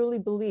truly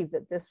believe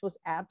that this was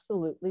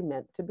absolutely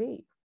meant to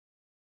be.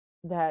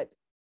 That,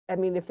 I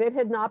mean, if it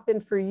had not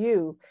been for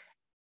you,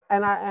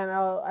 and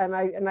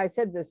I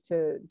said this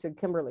to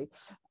Kimberly,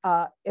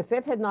 if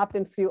it had not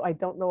been for you, I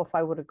don't know if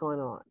I would have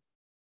gone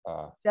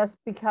on. Just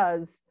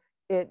because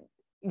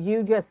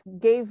you just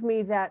gave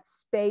me that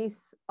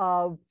space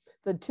of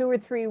the 2 or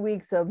 3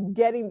 weeks of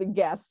getting the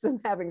guests and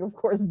having, of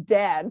course,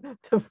 Dad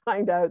to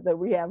find out that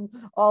we have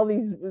all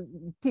these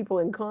people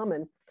in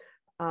common,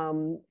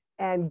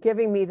 and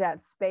giving me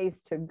that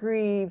space to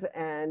grieve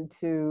and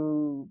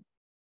to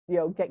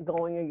get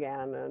going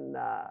again. And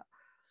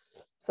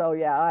so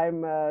yeah,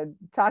 I'm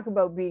talk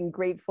about being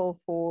grateful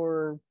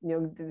for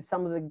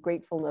some of the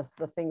gratefulness,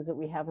 the things that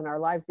we have in our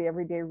lives, the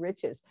everyday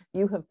riches.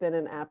 You have been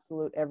an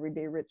absolute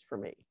everyday rich for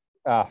me.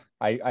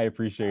 I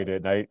appreciate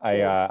it.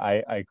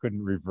 I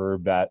couldn't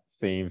reverb that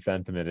same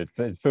sentiment.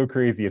 It's so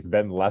crazy. It's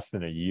been less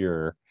than a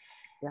year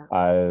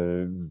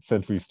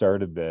since we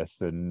started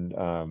this, and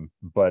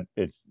but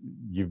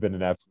you've been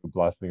an absolute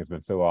blessing. It's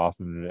been so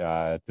awesome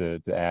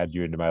to add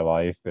you into my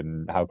life,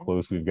 and how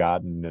close we've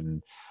gotten,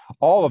 and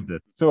all of this.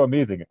 So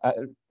amazing.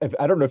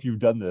 I don't know if you've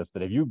done this,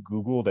 but have you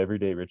Googled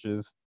Everyday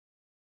Riches?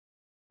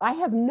 I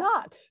have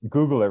not.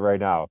 Google it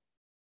right now.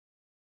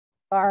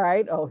 All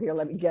right. Oh, here,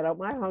 let me get out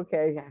my,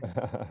 okay.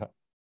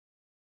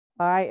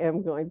 I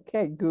am going,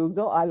 okay,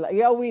 Google.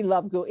 We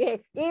love Google.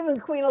 Even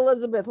Queen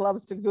Elizabeth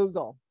loves to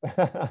Google.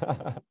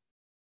 I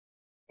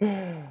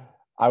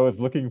was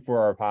looking for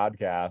our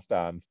podcast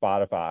on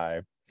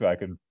Spotify so I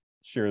could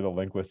share the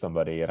link with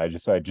somebody, and I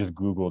just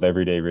Googled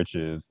Everyday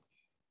Riches.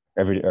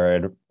 I don't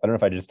know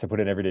if I just put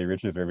in Everyday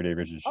Riches or Everyday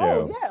Riches show.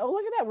 Oh yeah. Oh,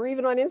 look at that. We're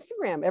even on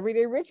Instagram.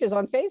 Everyday Riches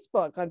on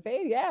Facebook.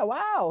 Yeah.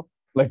 Wow.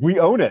 Like we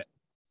own it.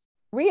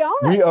 We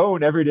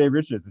own Everyday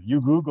Riches. If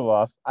you Google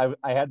us, I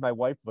had my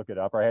wife look it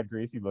up, or I had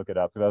Gracie look it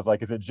up, because I was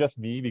like, is it just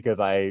me? Because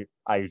I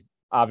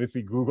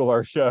obviously Google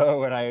our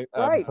show and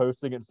I'm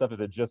posting it and stuff. Is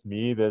it just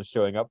me that's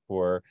showing up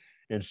for?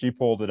 And she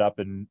pulled it up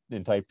and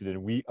typed it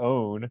in. We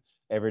own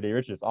Everyday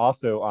Riches.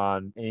 Also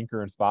on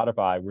Anchor and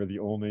Spotify, we're the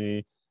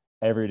only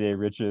Everyday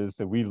Riches,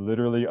 so we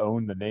literally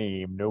own the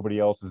name. Nobody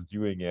else is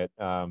doing it.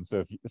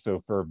 So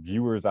for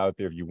viewers out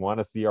there, if you want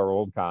to see our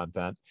old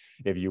content,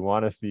 if you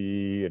want to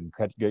see and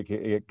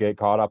get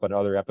caught up on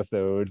other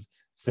episodes,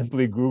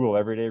 simply Google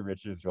Everyday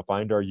Riches. You'll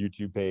find our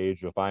YouTube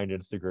page. You'll find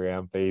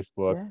Instagram,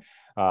 Facebook.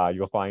 Yeah.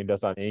 You'll find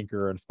us on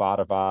Anchor and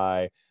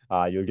Spotify.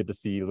 You'll get to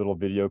see little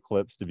video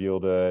clips to be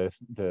able to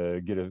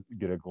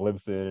get a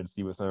glimpse in and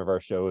see what some of our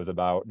show is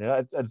about.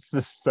 And it's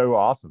just so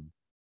awesome.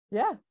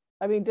 Yeah.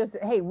 I mean,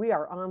 hey, we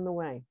are on the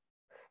way.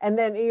 And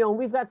then, you know,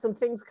 we've got some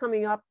things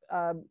coming up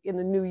in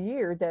the new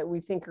year that we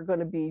think are going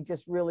to be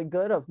just really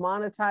good, of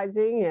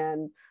monetizing,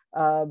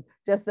 and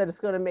just that it's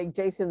going to make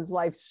Jason's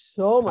life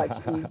so much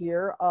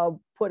easier of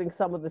putting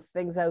some of the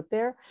things out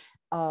there.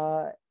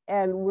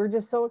 And we're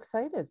just so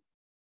excited.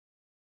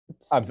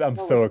 I'm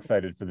so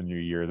excited for the new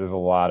year. There's a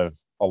lot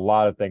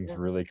of things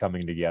really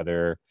coming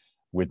together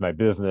with my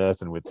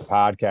business and with the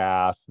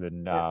podcast,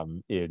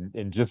 and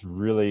in just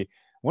really,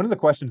 one of the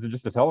questions, and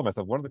just to tell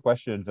myself, one of the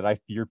questions that I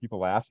fear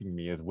people asking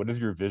me is, what is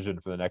your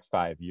vision for the next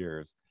 5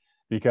 years?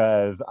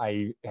 Because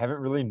I haven't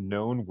really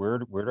known where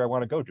do I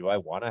want to go. Do I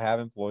want to have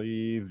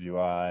employees?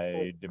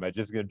 Am I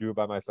just going to do it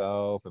by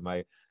myself? Am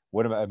I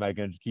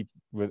going to keep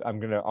with, I'm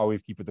going to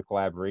always keep with the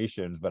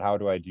collaborations, but how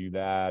do I do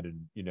that?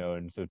 And, you know,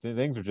 and so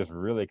things are just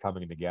really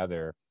coming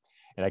together,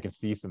 and I can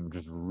see some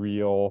just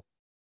real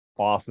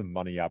awesome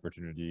money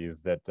opportunities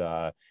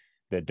that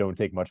don't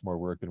take much more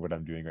work than what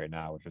I'm doing right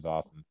now, which is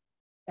awesome.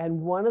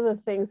 And one of the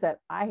things that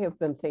I have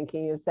been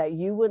thinking is that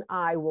you and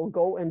I will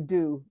go and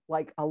do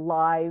like a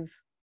live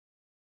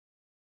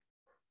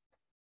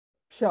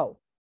show,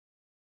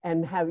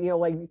 and have, you know,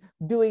 like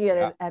doing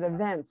it at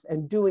events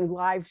and doing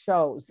live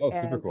shows. Oh,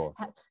 super cool.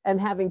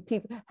 And having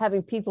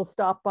people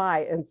stop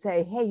by and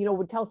say, hey, you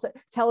know, tell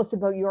us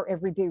about your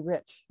everyday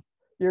rich.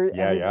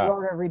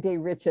 Your everyday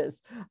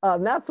riches.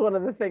 That's one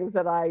of the things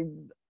that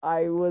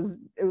it was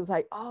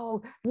like,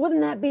 oh,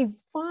 wouldn't that be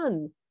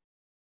fun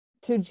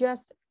to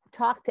just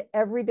talk to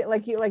everyday,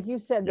 like you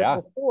said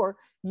that before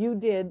you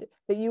did,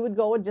 that you would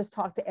go and just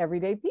talk to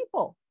everyday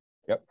people.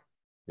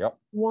 Yep.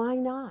 Why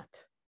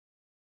not?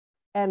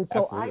 And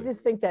so absolutely. I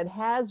just think that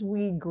as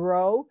we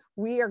grow,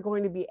 we are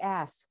going to be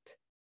asked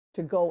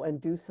to go and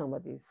do some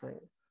of these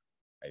things.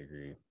 I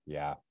agree.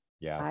 Yeah.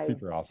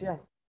 Super awesome.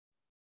 Just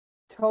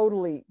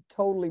totally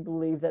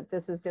believe that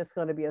this is just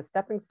going to be a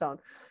stepping stone.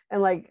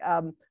 And like,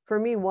 for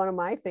me, one of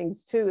my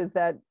things too is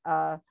that,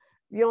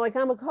 you know, like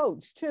I'm a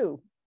coach too.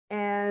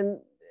 And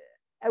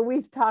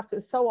we've talked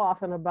so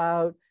often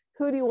about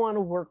who do you want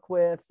to work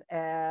with,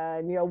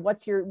 and, you know,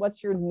 what's your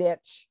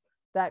niche,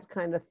 that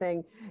kind of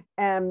thing.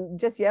 And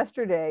just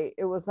yesterday,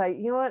 it was like,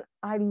 you know what?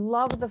 I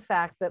love the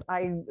fact that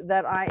I am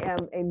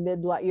a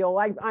midlife, you know,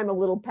 I'm a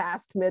little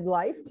past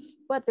midlife,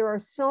 but there are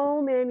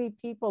so many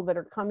people that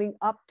are coming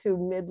up to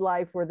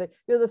midlife, where the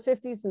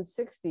 50s and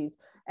 60s,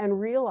 and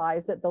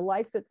realize that the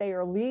life that they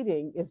are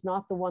leading is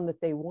not the one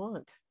that they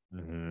want.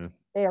 Mm-hmm.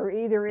 They are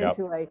either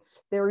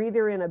they're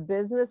either in a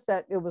business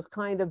that it was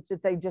kind of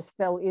that they just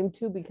fell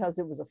into because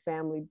it was a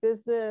family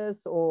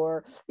business,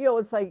 or, you know,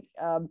 it's like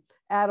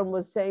Adam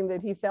was saying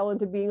that he fell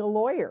into being a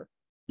lawyer.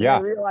 Yeah.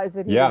 And realized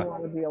that he didn't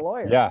want to be a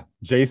lawyer. Yeah.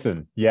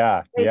 Jason.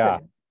 Yeah.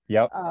 Yep.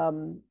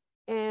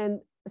 And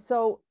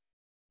so,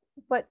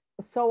 but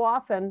so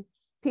often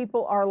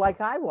people are like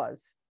I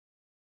was.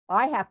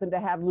 I happened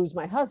to lose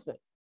my husband,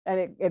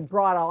 and it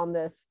brought on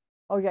this,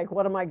 oh, like,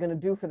 what am I going to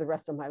do for the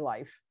rest of my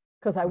life?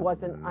 Because I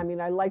wasn't, I mean,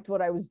 I liked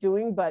what I was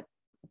doing, but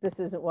this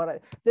isn't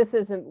where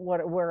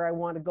I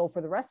want to go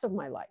for the rest of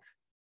my life.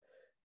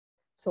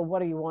 So what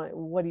do you want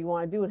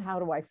to do, and how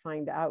do I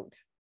find out?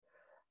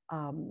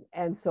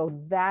 And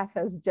so that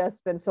has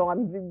just been, so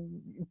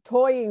I'm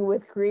toying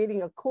with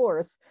creating a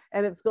course,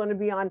 and it's going to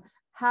be on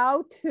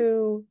how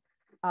to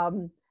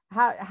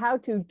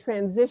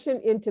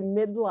transition into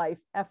midlife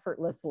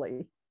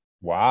effortlessly.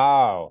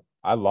 Wow.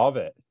 I love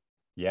it.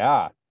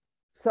 Yeah.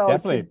 So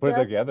definitely put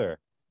it together.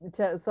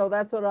 So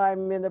that's what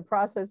I'm in the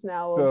process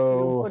now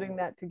of putting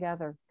that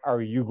together. Are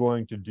you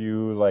going to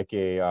do like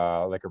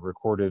a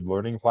recorded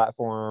learning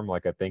platform,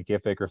 like a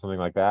Thinkific or something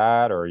like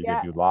that, or are you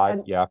going to do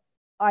live?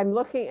 I'm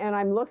looking into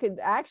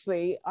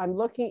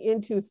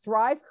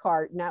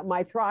Thrivecart now.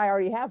 I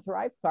already have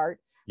Thrivecart.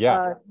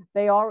 Yeah.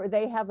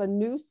 They have a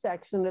new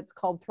section. It's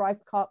called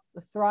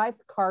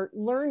Thrivecart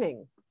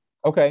Learning.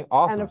 Okay,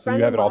 awesome. So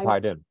you have it all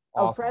tied in.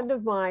 Awesome. A friend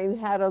of mine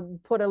had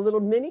put a little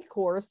mini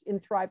course in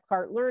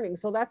Thrivecart Learning.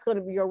 So that's going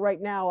to be,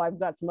 right now I've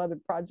got some other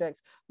projects,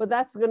 but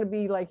that's going to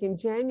be like in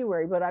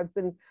January. But I've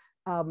been,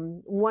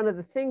 one of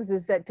the things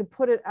is that to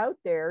put it out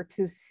there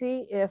to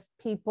see if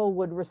people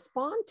would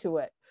respond to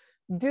it.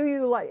 Do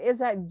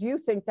you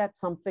think that's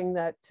something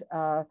that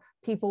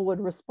people would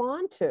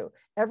respond to?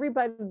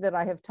 Everybody that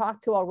I have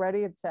talked to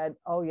already had said,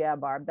 oh yeah,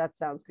 Barb, that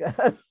sounds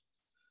good.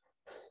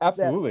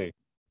 Absolutely.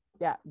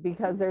 Yeah,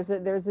 because there's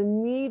a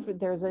need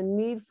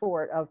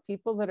for it, of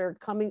people that are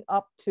coming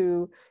up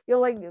to, you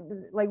know,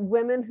 like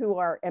women who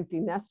are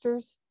empty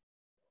nesters.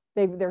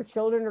 Their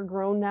children are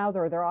grown now.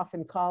 They're off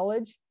in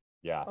college.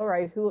 Yeah. All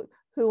right,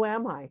 who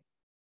am I?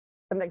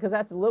 And because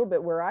that's a little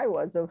bit where I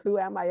was, of who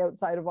am I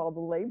outside of all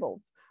the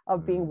labels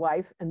of being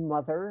wife and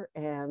mother,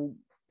 and,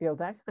 you know,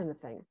 that kind of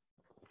thing.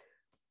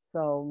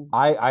 So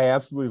I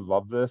absolutely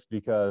love this,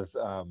 because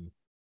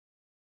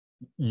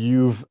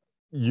you've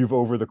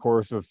over the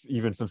course of,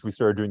 even since we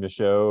started doing the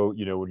show,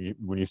 you know,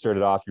 when you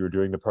started off, you were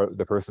doing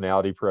the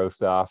personality pro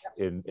stuff,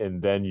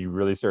 and then you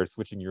really started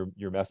switching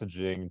your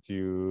messaging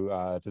to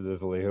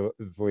the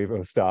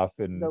Zalevo stuff,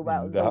 and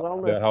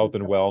the health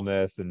and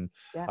wellness, and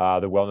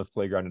the wellness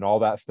playground and all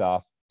that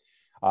stuff.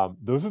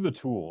 Those are the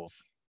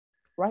tools.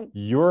 Right.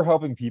 You're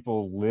helping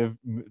people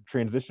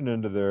transition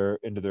into their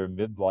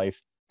midlife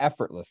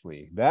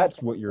effortlessly. That's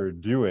what Absolutely. you're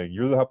doing.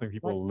 You're helping Right.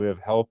 people live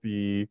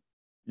healthy,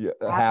 Happy,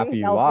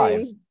 happy healthy,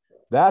 lives.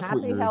 That's what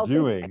happy, you're healthy,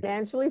 doing.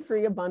 financially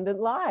free, abundant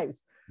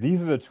lives.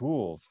 These are the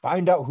tools.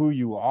 Find out who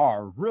you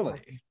are, Yeah.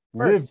 really.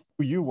 Live First.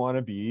 who you want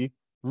to be,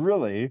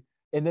 really.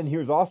 And then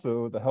here's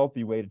also the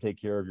healthy way to take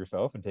care of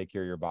yourself and take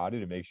care of your body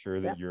to make sure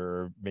Yeah. that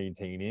you're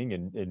maintaining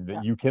and that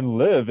Yeah. you can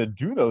live and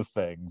do those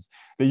things,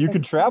 that you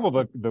can travel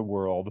Exactly. the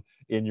world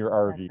in your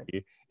Exactly.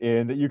 RV,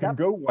 and that you can Yep.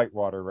 go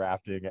whitewater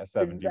rafting at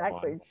 71,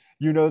 Exactly.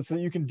 so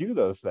you can do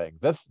those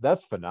things.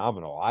 That's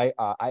phenomenal. I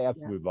Yeah.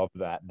 absolutely love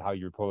that, and how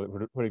you're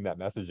putting that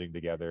messaging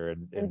together,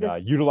 And and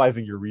just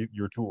utilizing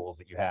your tools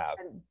that you have.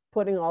 and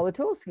putting all the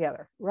tools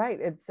together. Right.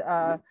 It's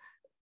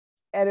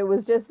and it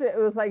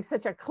was like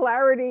such a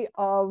clarity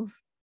of,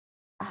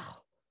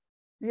 oh,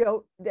 Yeah.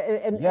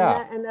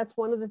 and that's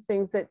one of the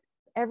things that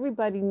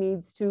everybody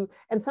needs to,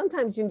 and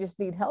sometimes you just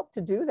need help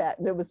to do that.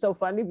 And it was so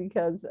funny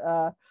because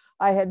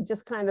I had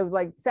just kind of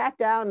like sat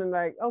down and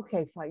like,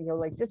 okay, fine,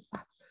 like just,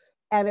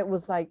 and it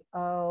was like,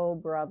 oh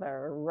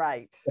brother,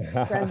 right,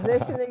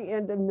 transitioning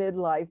into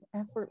midlife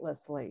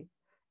effortlessly,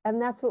 and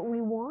that's what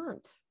we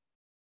want.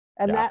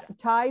 And that Yes.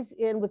 ties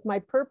in with my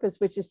purpose,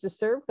 which is to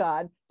serve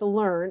God, to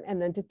learn,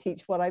 and then to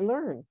teach what I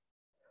learn.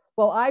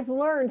 Well, I've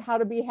learned how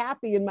to be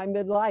happy in my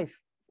midlife.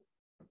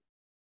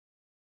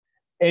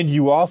 And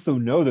you also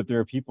know that there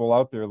are people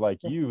out there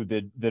like Yeah, you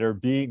that are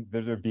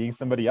being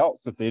somebody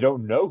else, that they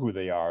don't know who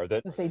they are,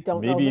 that because they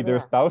don't know maybe who they their are.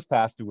 spouse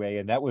passed away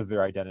and that was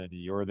their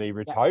identity, or they Yeah.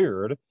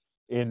 retired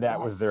and that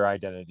was Yes. their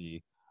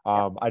identity.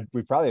 Yeah.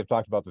 We probably have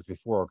talked about this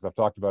before, because I've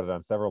talked about it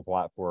on several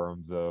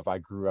platforms. Of I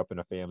grew up in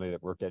a family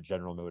that worked at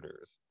General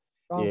Motors,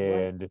 Oh, right.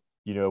 and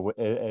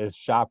as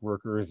shop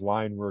workers,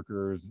 line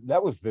workers,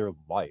 that was their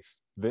life.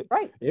 That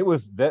Right. it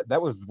was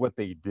that was what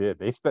they did.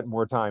 They spent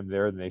more time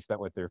there than they spent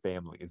with their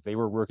families. They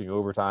were working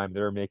overtime.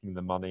 They were making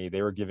the money.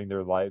 They were giving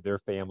their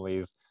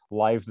families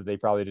lives that they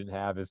probably didn't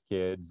have as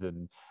kids,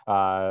 and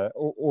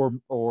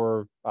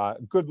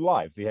good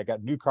lives. They had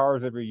got new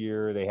cars every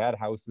year. They had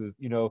houses,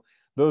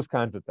 those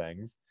kinds of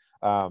things.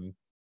 Um,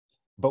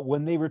 but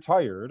when they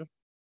retired,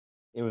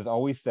 it was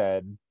always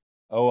said,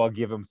 "Oh, I'll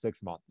give him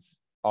 6 months.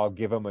 I'll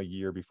give him a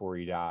year before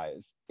he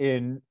dies."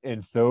 And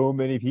so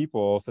many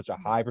people, such a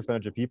high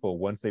percentage of people,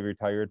 once they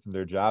retired from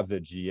their jobs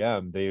at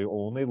GM, they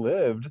only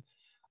lived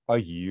a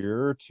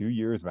year, 2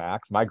 years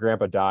max. My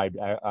grandpa died,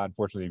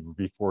 unfortunately,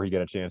 before he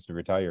got a chance to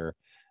retire.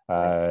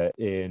 Right.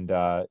 And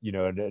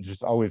it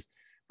just always,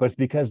 but it's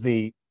because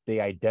they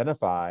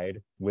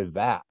identified with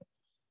that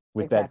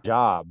Exactly.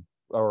 job,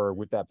 or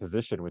with that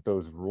position, with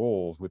those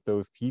roles, with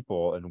those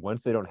people. And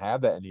once they don't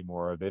have that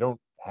anymore, they don't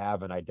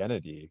have an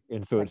identity.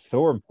 And so Right. it's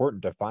so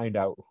important to find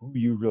out who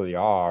you really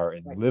are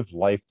and Right. live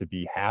life to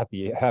be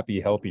happy,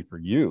 healthy for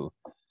you.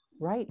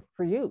 Right.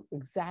 For you.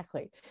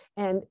 Exactly.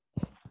 And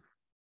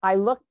I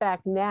look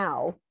back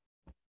now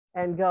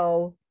and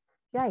go,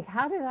 yeah,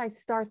 how did I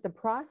start the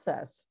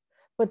process?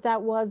 But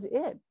that was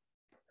it.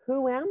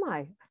 Who am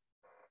I?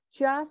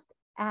 Just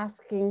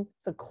asking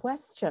the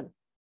question.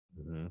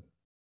 Mm-hmm.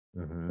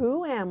 Mm-hmm.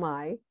 Who am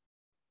I?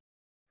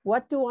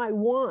 What do I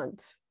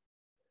want?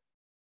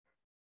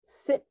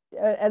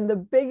 And the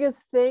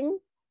biggest thing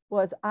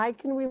was I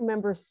can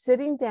remember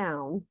sitting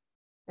down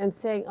and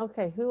saying,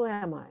 okay, who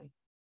am I?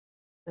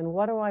 And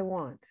what do I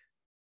want?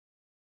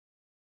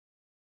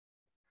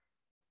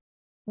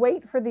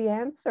 Wait for the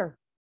answer.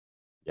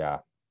 Yeah.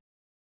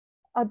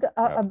 A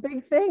Yep.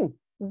 big thing.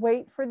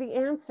 Wait for the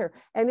answer.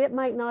 And it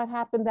might not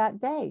happen that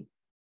day.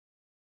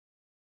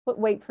 But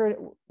wait for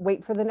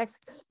the next,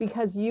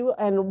 because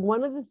and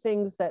one of the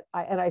things that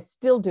I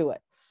still do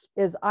it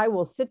is I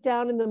will sit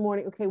down in the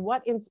morning. Okay,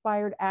 what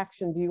inspired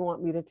action do you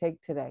want me to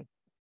take today?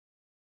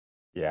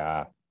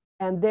 Yeah.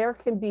 And there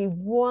can be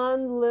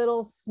one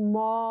little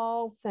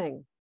small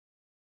thing.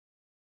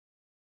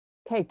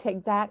 Okay,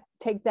 take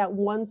that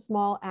one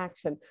small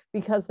action,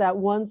 because that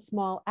one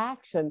small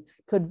action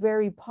could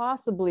very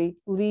possibly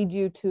lead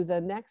you to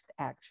the next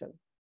action.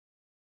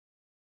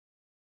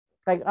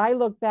 Like I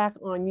look back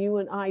on you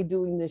and I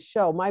doing this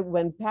show.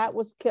 When Pat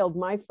was killed,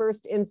 my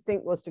first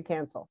instinct was to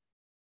cancel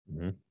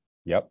Mm-hmm.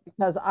 Yep.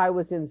 because I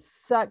was in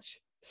such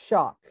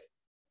shock.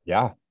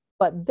 Yeah.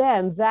 But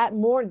then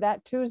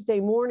that Tuesday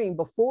morning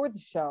before the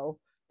show,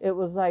 it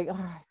was like, all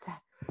right,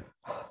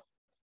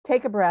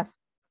 take a breath.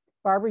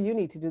 Barbara, you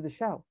need to do the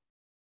show.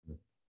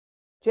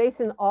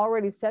 Jason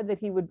already said that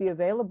he would be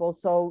available,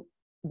 so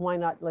why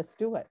not? Let's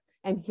do it.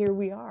 And here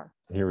we are.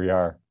 Here we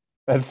are.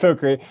 That's so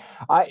great.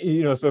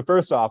 So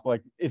first off,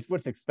 like, it's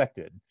what's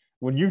expected.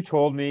 When you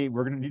told me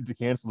we're going to need to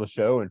cancel the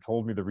show and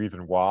told me the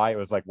reason why, it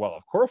was like, well,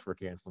 of course we're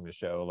canceling the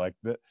show. Like,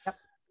 Yep.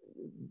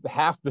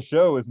 half the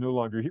show is no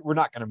longer here. We're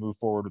not going to move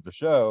forward with the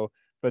show.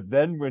 But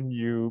then when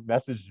you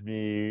messaged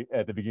me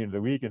at the beginning of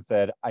the week and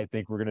said, I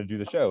think we're going to do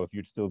the show if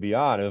you'd still be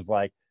on, it was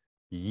like,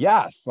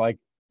 yes, like,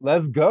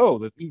 let's go.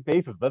 Let's eat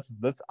faces.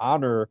 Let's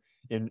honor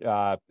and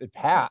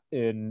Pat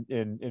and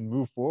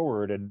move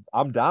forward. And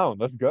I'm down.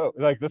 Let's go.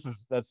 Like,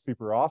 that's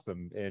super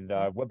awesome. And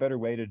what better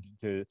way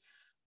to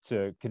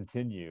to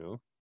continue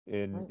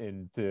Right.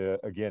 and to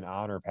again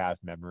honor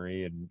past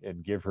memory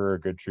and give her a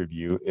good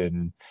tribute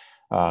and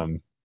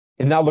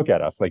now look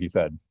at us, like you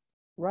said.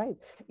 Right.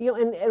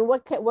 And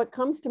what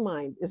comes to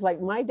mind is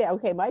like my dad.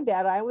 Okay, my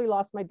dad. I only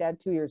lost my dad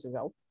 2 years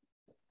ago,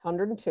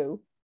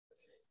 102.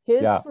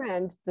 His Yeah.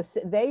 friend,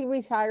 they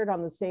retired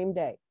on the same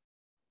day.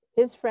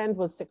 His friend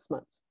was 6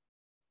 months,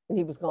 and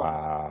he was gone.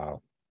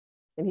 Wow.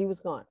 And he was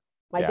gone.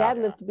 My Yeah. dad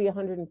lived to be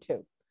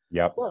 102.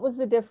 Yep. What was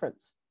the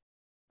difference?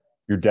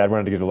 Your dad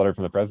wanted to get a letter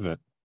from the president.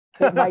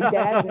 My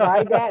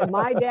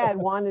dad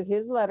wanted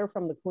his letter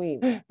from the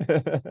Queen.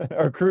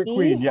 Or He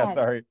Queen, yeah, had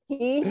sorry.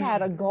 he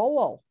had a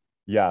goal.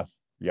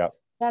 Yes. Yep.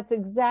 That's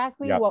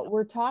exactly Yep. what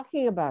we're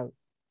talking about.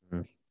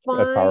 That's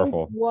Find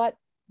powerful. what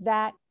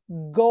that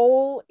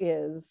goal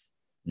is,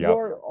 Yep.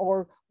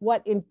 or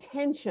what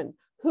intention.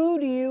 Who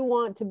do you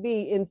want to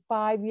be in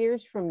 5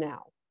 years from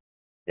now?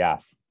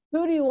 Yes.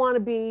 Who do you want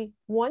to be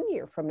 1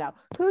 year from now?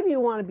 Who do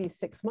you want to be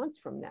 6 months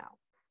from now?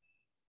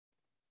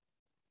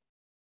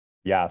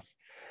 Yes.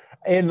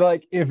 And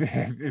like if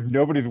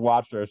nobody's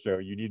watched our show,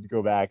 you need to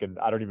go back, and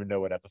I don't even know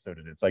what episode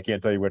it is. So I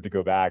can't tell you what to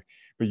go back,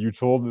 but you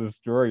told this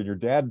story, and your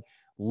dad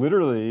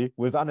literally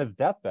was on his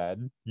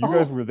deathbed. You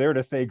guys Oh, were there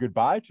to say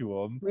goodbye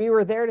to him, we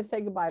were there to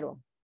say goodbye to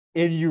him.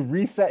 and you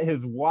reset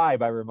his why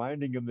by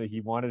reminding him that he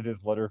wanted his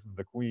letter from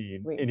the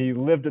Queen, We, and he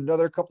lived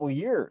another couple of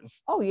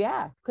years. oh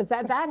yeah, because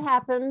that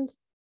happened.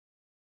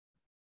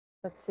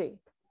 Let's see.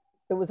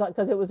 It was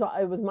because it was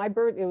my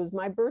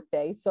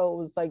birthday, so it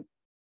was like,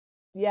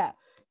 yeah.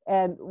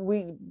 And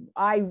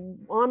I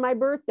on my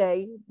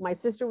birthday, my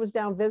sister was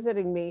down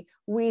visiting me.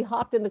 We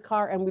hopped in the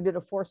car and we did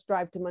a forced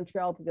drive to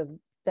Montreal because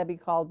Debbie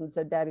called and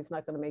said, "Daddy's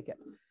not going to make it."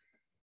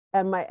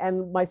 And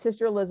my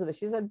sister Elizabeth,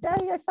 she said,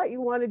 "Daddy, I thought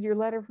you wanted your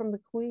letter from the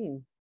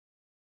Queen."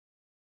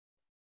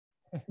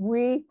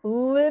 We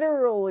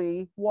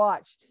literally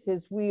watched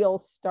his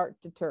wheels start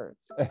to turn.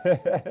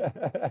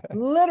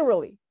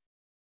 Literally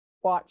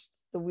watched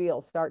the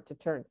wheels start to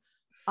turn.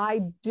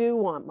 I do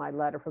want my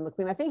letter from the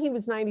Queen. I think he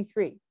was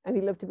 93 and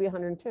he lived to be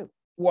 102.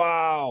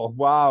 Wow.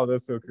 Wow.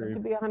 That's so To crazy.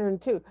 be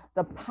 102.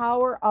 The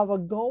power of a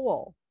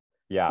goal.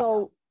 Yeah.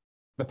 So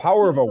The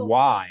power of a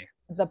why.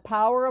 the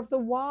power of the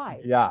why.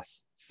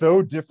 Yes.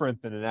 So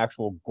different than an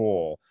actual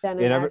goal. Than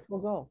an And actual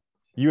goal.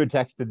 you had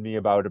texted me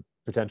about a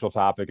potential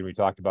topic, and we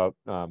talked about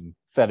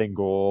setting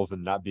goals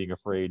and not being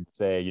afraid to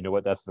say, you know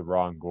what, that's the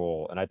wrong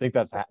goal. And I think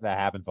that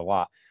happens a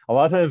lot. A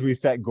lot of times we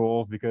set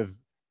goals because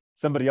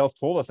somebody else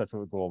told us that's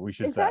what goal we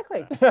should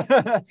Exactly.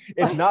 set.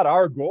 It's not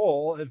our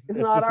goal. It's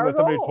not just our what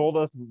somebody goal. told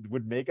us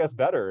would make us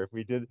better.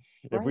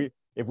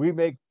 If we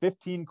make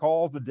 15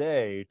 calls a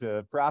day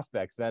to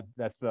prospects,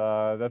 that's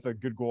a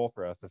good goal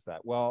for us to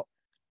set. Well,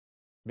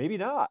 maybe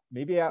not.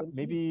 Maybe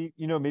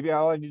maybe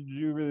all I need to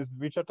do is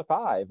reach out to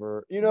 5,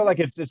 or like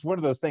it's one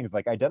of those things.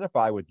 Like,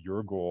 identify with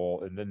your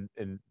goal, and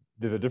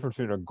there's a difference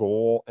between a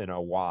goal and a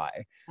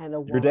why. And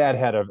a Your why. dad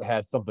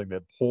had something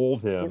that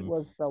pulled It him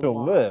was the to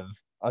why. live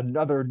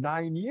another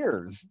 9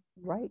 years.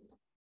 Right.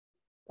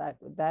 That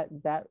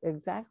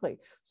exactly.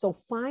 So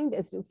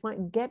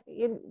get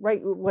in,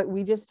 right, what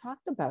we just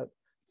talked about.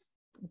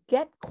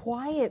 Get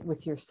quiet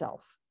with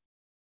yourself.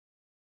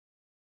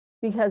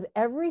 Because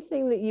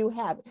everything that you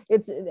have,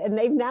 and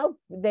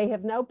they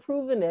have now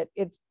proven it.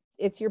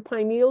 It's your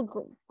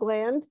pineal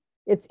gland.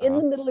 It's in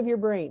the middle of your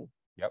brain.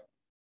 Yep.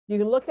 You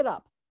can look it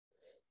up.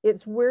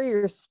 It's where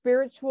your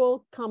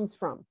spiritual comes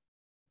from.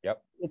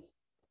 Yep. It's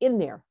in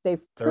there.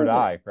 They've Third proven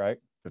eye, it. right?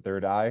 The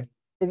third eye.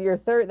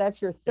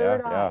 That's your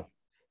third eye. Yeah.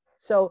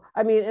 So,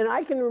 I mean, and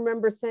I can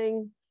remember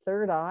saying,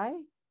 third eye?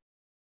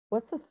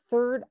 What's a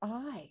third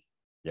eye?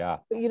 Yeah.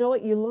 But you know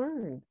what? You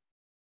learn.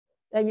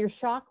 And your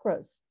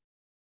chakras.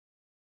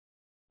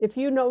 If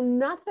you know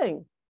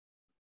nothing,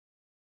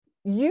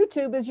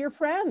 YouTube is your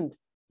friend.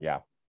 Yeah.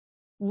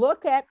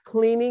 Look at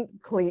cleaning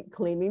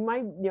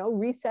my,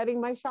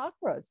 resetting my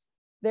chakras.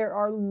 There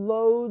are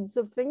loads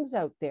of things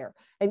out there.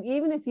 And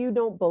even if you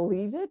don't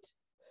believe it,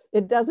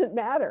 it doesn't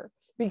matter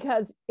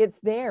because it's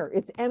there.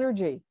 It's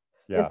energy.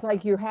 Yeah. It's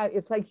like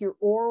your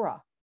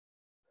aura.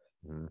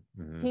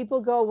 Mm-hmm.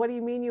 People go, "What do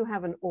you mean you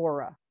have an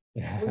aura?"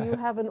 Well, you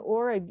have an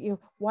aura.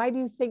 Why do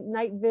you think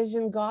night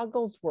vision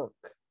goggles work?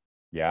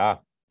 Yeah.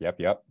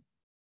 Yep.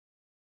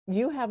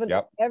 You have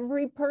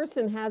every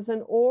person has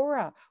an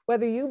aura,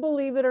 whether you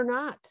believe it or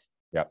not.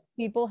 Yep.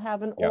 People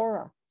have an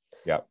aura.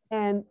 Yep.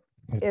 And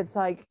it's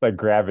like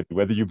gravity,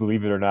 whether you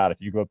believe it or not. If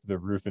you go up to the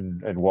roof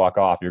and walk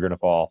off, you're gonna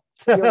fall.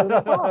 You're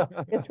gonna fall.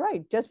 It's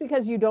right. Just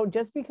because you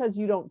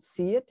don't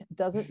see it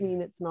doesn't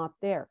mean it's not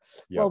there.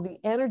 Yep. Well, the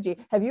energy.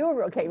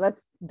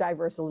 Let's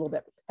diverse a little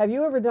bit. Have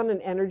you ever done an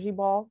energy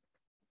ball?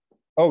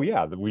 Oh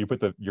yeah, where you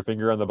put your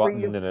finger on the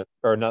button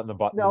or not on the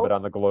button, but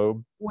on the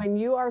globe. When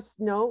you're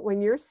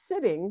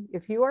sitting,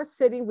 if you are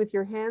sitting with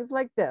your hands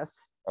like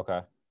this,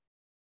 okay,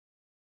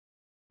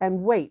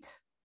 and wait,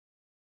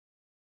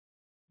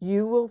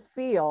 you will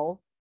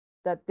feel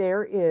that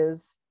there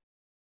is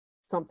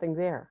something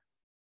there.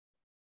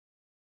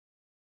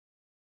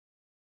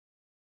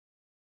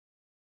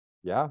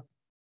 Yeah,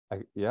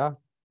 yeah.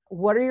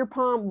 What are your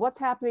palm? What's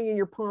happening in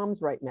your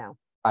palms right now?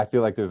 I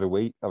feel like there's a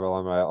weight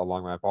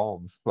along my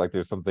palms, like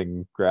there's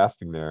something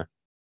grasping there.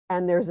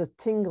 And there's a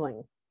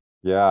tingling.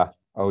 Yeah.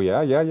 Oh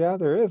yeah, yeah, yeah.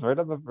 There is right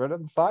on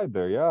the side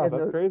there. Yeah, And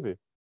that's crazy.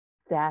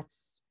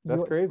 That's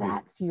crazy.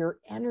 that's your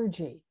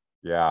energy.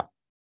 Yeah.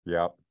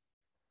 Yeah.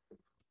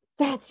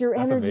 That's your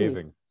That's energy.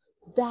 amazing.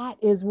 That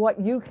is what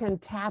you can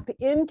tap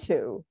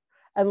into.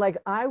 And like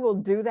I will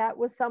do that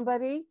with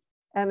somebody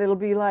and it'll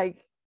be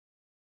like,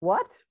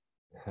 what?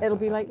 It'll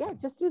be like, yeah,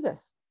 just do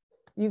this.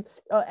 You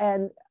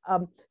and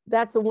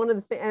that's one of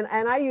the things,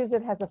 and I use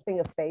it as a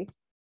thing of faith.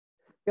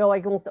 You know,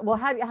 like, well,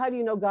 how do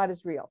you know God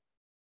is real?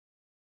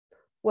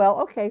 Well,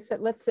 okay, so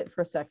let's sit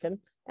for a second.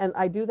 And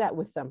I do that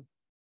with them.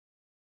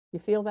 You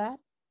feel that?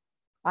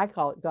 I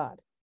call it God.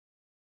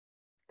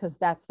 Because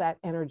that's that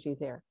energy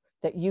there,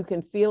 that you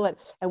can feel it.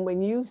 And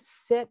when you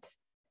sit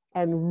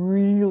and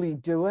really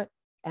do it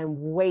and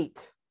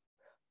wait,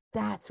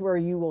 that's where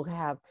you will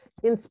have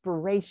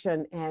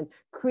inspiration and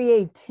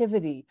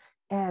creativity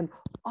and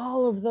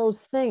all of those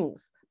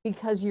things,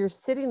 because you're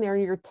sitting there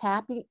and you're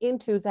tapping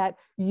into that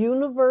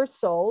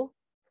universal.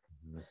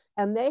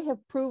 And they have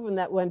proven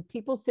that when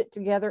people sit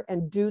together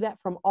and do that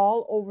from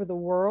all over the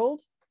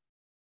world,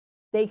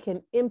 they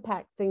can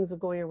impact things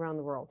going around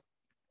the world.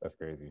 That's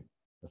crazy.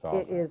 That's awesome.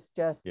 It is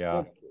just,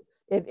 yeah.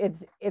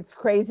 It's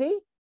crazy.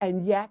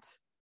 And yet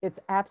it's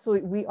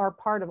absolutely, we are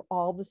part of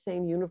all the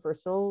same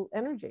universal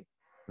energy.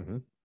 Mm-hmm.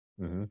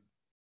 Mm-hmm.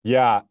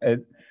 Yeah,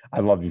 I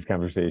love these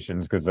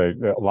conversations because a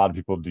lot of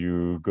people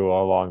do go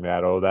along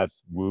that, oh,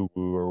 that's woo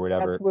woo or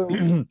whatever. That's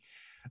woo.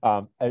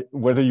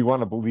 Whether you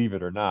want to believe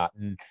it or not.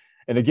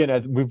 And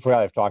again, we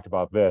probably have talked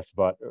about this,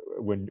 but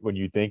when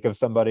you think of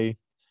somebody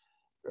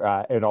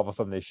and all of a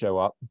sudden they show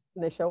up,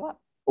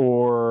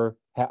 or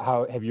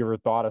how have you ever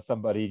thought of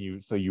somebody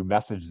and you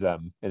message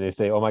them and they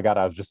say, oh my God,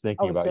 I was just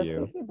thinking about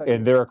you,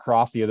 and they're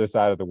across the other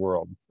side of the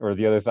world or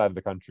the other side of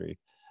the country,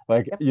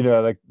 like, yep. You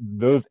know, like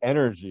those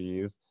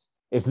energies.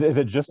 Is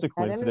it just a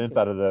coincidence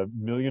out of the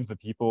millions of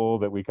people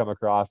that we come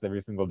across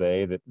every single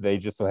day that they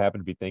just so happen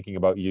to be thinking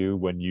about you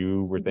when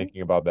you were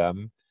thinking about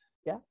them?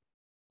 Yeah.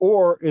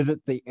 Or is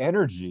it the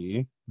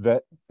energy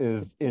that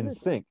is in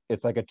sync?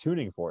 It's like a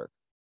tuning fork.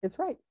 It's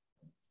right.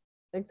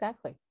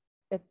 Exactly.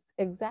 It's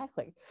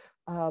exactly.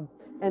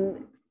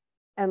 And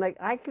like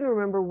I can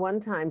remember one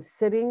time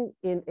sitting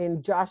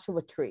in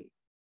Joshua Tree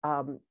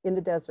in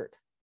the desert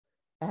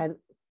and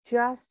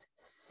just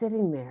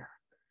sitting there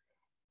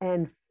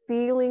and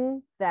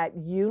feeling that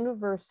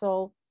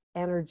universal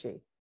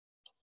energy.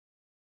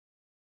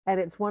 And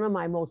it's one of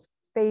my most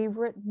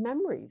favorite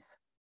memories.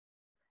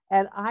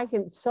 And I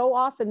can so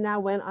often now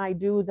when I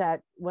do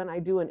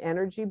an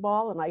energy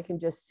ball and I can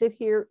just sit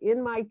here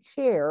in my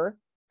chair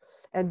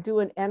and do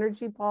an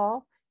energy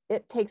ball,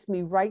 it takes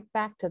me right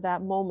back to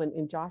that moment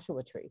in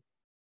Joshua Tree.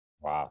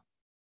 Wow.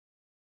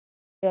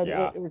 And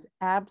it is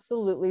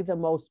absolutely the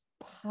most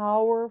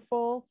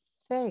powerful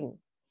thing.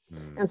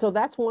 And so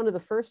that's one of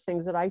the first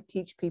things that I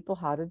teach people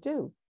how to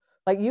do.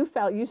 Like you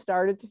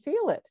started to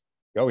feel it.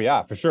 Oh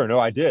yeah, for sure. No,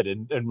 I did.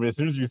 And as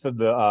soon as you said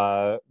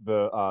the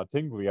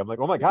tingly, I'm like,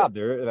 oh my God,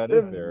 that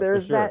is there.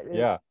 There's for sure. that.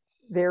 Yeah.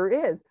 There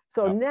is.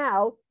 So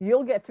now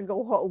you'll get to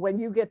go home when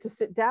you get to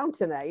sit down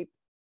tonight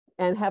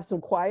and have some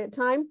quiet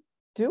time,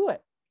 do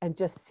it and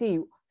just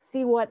see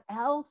what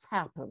else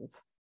happens.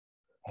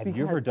 Have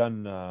you ever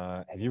done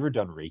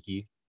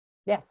Reiki?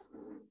 Yes.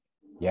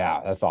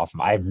 Yeah, that's awesome.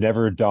 I've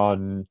never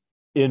done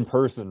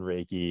in-person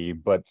Reiki,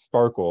 but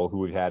Sparkle, who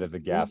we've had as a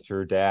guest,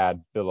 her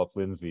dad, Philip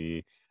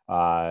Lindsay,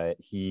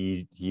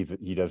 he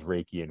does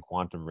Reiki and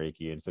quantum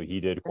Reiki, and so he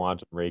did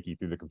quantum Reiki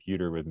through the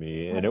computer with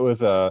me, and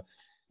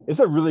it's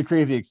a really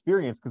crazy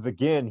experience because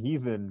again,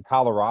 he's in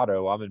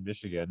Colorado, I'm in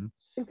Michigan,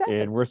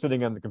 and we're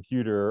sitting on the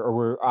computer,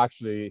 or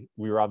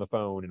we were on the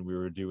phone and we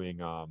were doing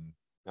not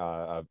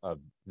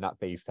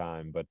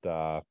FaceTime, but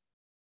a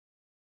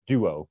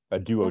duo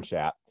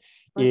chat.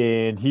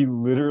 And he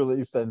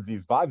literally sends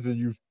these vibes and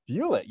you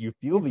feel it. You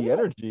feel the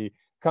energy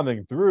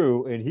coming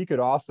through. And he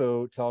could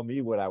also tell me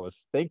what I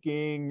was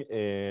thinking.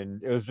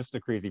 And it was just a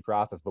crazy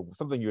process. But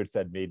something you had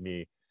said made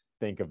me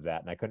think of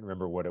that. And I couldn't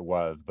remember what it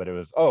was, but it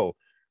was,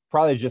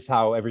 probably just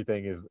how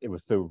it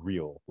was so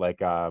real. Like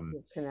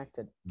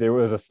connected. There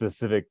was a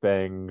specific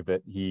thing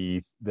that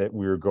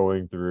we were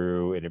going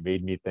through, and it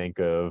made me think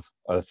of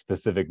a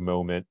specific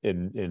moment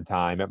in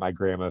time at my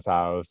grandma's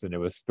house, and it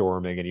was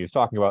storming, and he was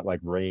talking about like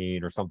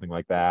rain or something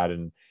like that,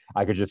 and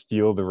I could just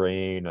feel the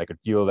rain. I could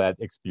feel that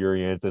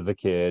experience as a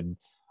kid.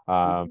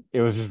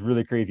 It was just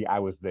really crazy. I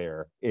was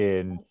there,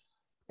 and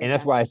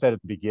that's why I said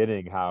at the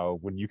beginning how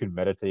when you can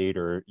meditate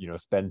or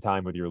spend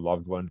time with your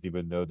loved ones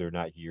even though they're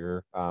not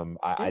here.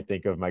 I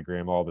think of my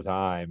grandma all the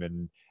time,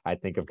 and I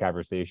think of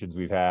conversations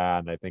we've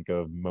had, and I think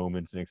of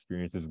moments and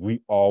experiences.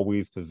 We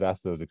always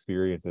possess those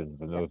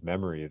experiences and those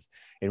memories,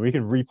 and we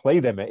can replay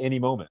them at any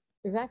moment.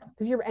 Exactly,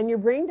 because your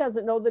brain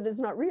doesn't know that it's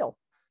not real,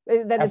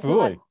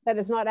 that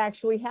it's not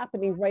actually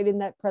happening right in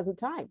that present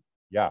time.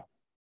 Yeah.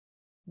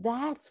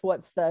 That's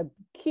what's the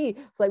key.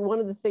 It's like one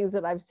of the things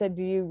that I've said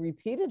to you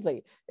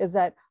repeatedly is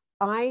that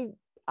I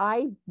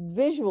I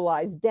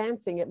visualize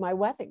dancing at my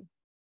wedding.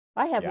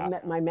 I haven't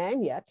met my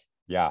man yet.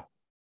 Yeah.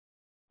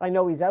 I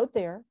know he's out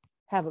there.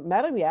 Haven't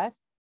met him yet,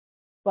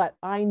 but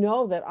I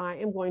know that I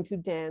am going to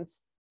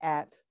dance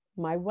at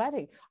my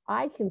wedding.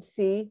 I can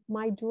see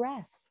my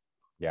dress.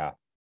 Yeah.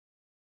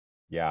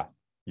 Yeah.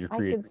 You're I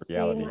creating can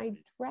reality. see my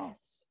dress.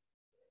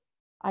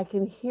 I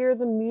can hear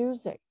the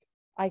music.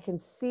 I can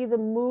see the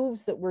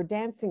moves that we're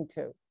dancing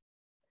to.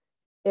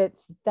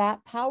 It's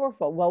that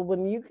powerful. Well,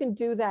 when you can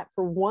do that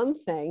for one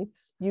thing,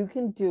 you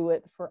can do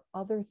it for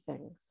other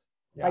things.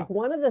 Yeah. Like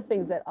one of the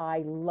things that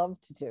I love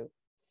to do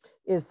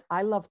is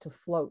I love to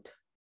float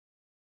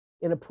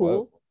in a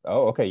pool.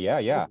 Oh, okay. Yeah.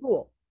 Yeah. In a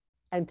pool,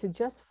 and to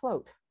just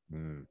float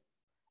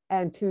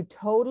and to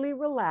totally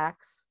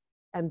relax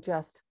and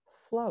just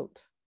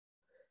float.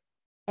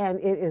 And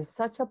it is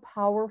such a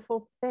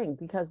powerful thing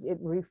because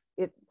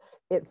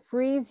it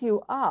frees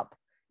you up.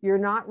 You're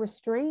not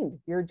restrained.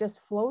 You're just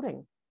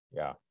floating.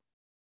 Yeah.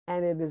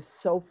 And it is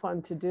so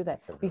fun to do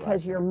that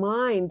because your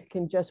mind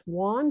can just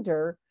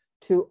wander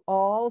to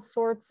all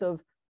sorts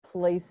of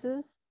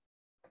places,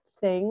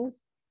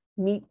 things,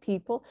 meet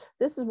people.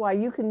 This is why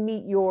you can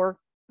meet your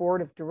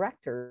board of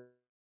directors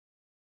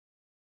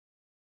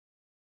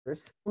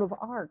of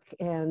ARC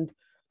and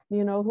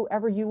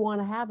whoever you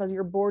want to have as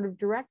your board of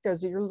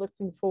directors that you're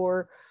looking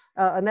for.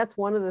 And that's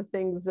one of the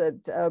things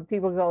that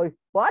people go,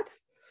 what?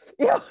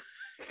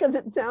 Because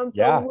it sounds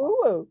so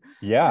woo-woo.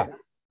 Yeah.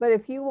 But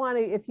if you want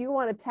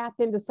to tap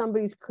into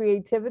somebody's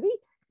creativity,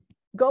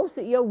 go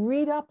see,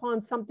 read up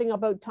on something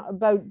about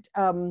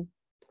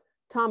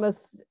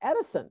Thomas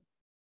Edison.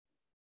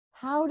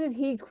 How did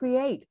he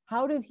create?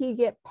 How did he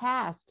get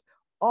past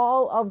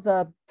all of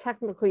the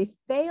technically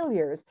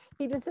failures?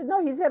 He just said,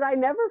 no, he said, I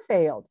never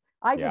failed.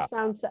 I just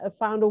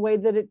found a way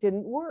that it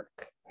didn't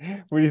work.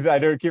 I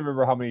can't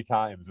remember how many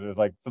times. It was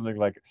like something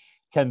like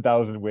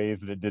 10,000 ways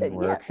that it didn't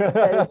work. It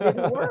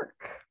didn't work.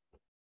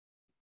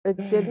 It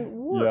didn't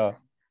work. Yeah.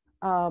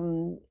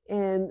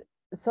 And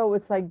so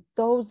it's like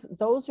those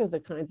are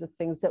the kinds of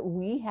things that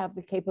we have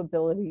the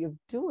capability of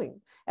doing.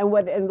 And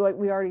what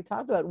we already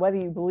talked about, whether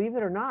you believe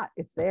it or not,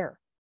 it's there.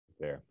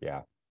 There.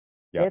 Yeah.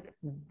 Yep. It's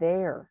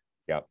there.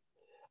 Yep.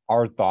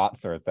 Our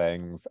thoughts are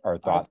things. Our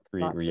thoughts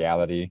create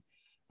reality.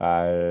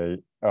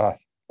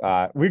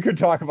 We could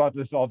talk about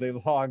this all day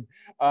long.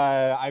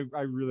 I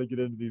really get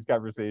into these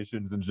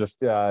conversations and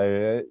just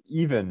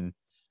even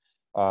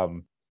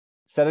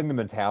setting the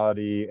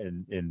mentality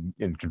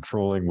and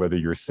controlling whether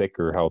you're sick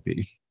or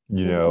healthy.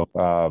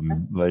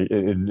 Like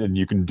and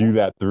you can do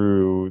that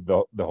through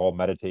the whole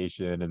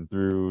meditation and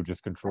through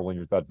just controlling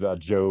your thoughts.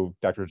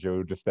 Dr.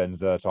 Joe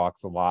Dispenza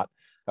talks a lot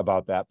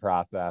about that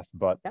process,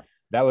 but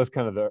that was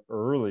kind of the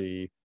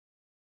early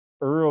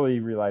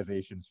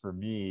realizations for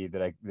me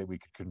that we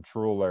could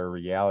control our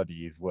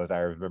realities. I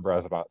remember I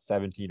was about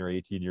 17 or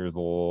 18 years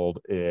old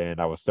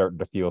and I was starting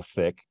to feel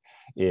sick,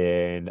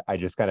 and I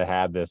just kind of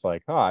had this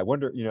like, I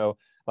wonder,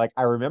 like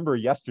I remember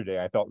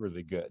yesterday I felt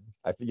really good.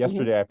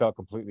 Yesterday I felt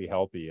completely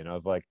healthy, and I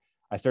was like,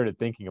 I started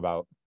thinking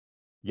about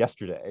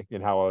yesterday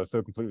and how I was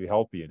so completely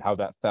healthy and how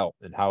that felt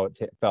and how it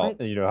felt,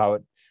 and how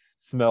it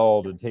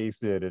smelled and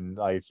tasted, and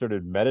I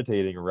started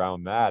meditating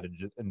around that,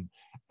 and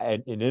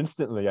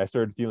instantly I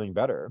started feeling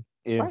better.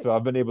 And so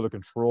I've been able to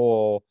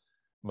control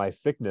my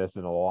sickness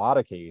in a lot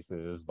of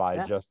cases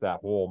by just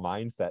that whole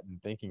mindset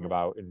and thinking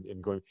about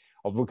and going,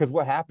 because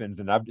what happens,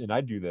 and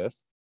I do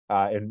this,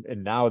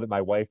 and now that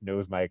my wife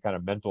knows my kind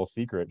of mental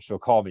secret, she'll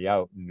call me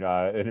out,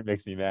 and it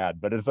makes me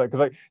mad. But it's like, because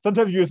like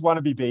sometimes you just want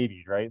to be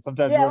babied, right?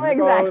 Sometimes you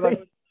want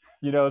to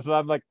be, so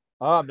I'm like,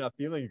 I'm not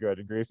feeling good,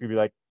 and Grace can be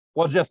like,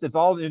 well, just it's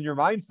all in your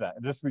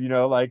mindset. Just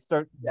like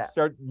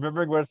start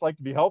remembering what it's like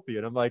to be healthy.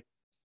 And I'm like,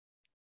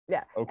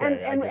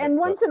 okay. And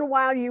once in a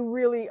while you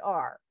really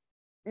are.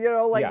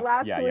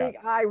 Last week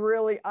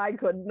I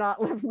could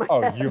not lift my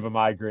head. You have a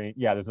migraine.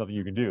 Yeah, there's nothing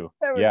you can do.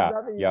 There was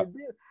nothing you can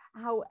do.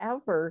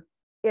 However,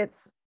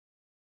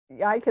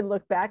 I can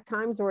look back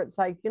times where it's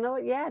like, I'm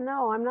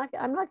not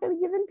going to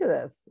give into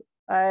this.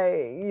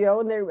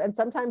 And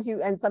sometimes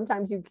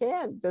you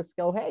can just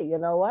go, hey, you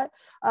know what?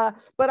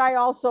 But I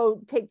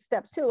also take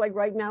steps too. Like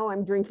right now,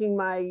 I'm drinking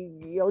my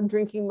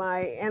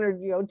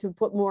energy, to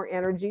put more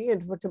energy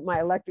and to put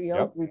my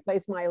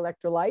replace my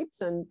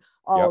electrolytes and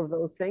all of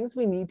those things.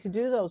 We need to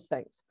do those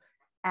things,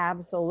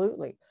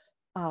 absolutely.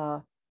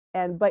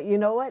 But you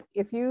know what?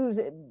 If you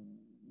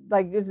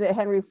is it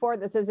Henry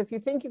Ford that says, if you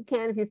think you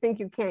can, if you think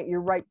you can't, you're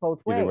right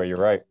both ways. Either way, you're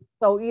right.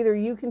 So either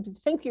you can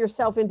think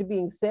yourself into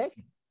being sick,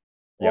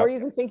 or you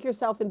can think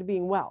yourself into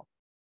being well.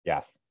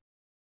 Yes.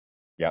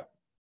 Yep.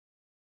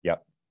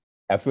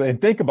 Absolutely. And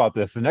think about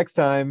this. The next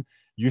time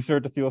you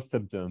start to feel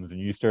symptoms and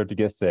you start to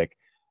get sick,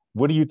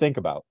 what do you think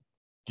about?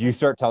 Do you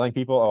start telling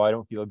people, I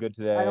don't feel good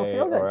today? I don't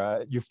feel good.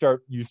 Or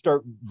you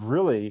start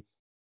really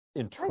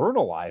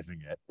internalizing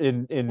it.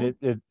 And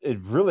it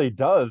really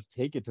does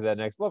take it to that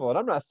next level. And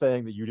I'm not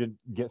saying that you didn't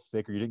get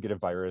sick or you didn't get a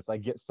virus. I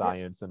get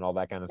science and all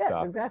that kind of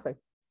stuff. Exactly.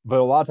 but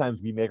a lot of times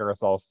we make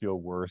ourselves feel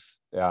worse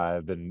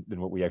than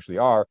what we actually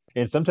are.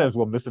 And sometimes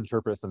we'll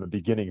misinterpret some of the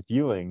beginning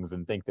feelings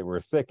and think that we're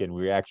sick, and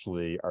we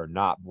actually are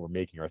not. We're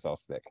making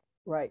ourselves sick.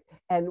 Right.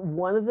 And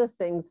one of the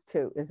things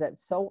too is that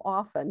so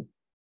often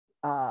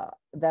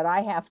that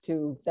I have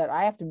to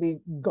be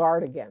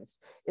guard against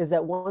is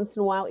that once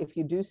in a while, if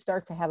you do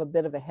start to have a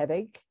bit of a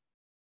headache,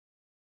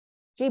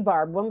 gee,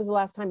 Barb, when was the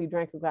last time you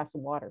drank a glass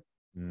of water?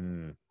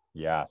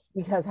 Yes.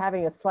 Because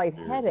having a slight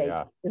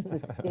headache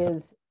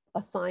is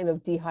a sign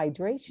of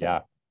dehydration. Yeah.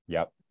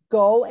 Yep.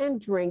 Go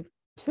and drink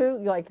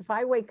 2. Like if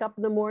I wake up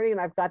in the morning and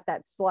I've got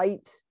that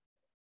slight,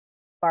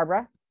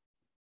 Barbara,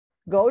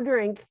 go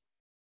drink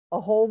a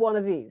whole one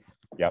of these.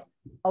 Yep.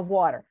 Of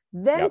water.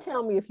 Then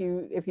tell me if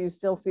you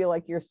still feel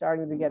like you're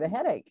starting to get a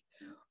headache.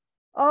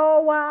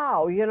 Oh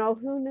wow,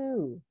 who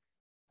knew?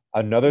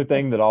 Another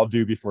thing that I'll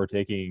do before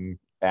taking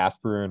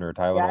aspirin or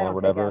Tylenol or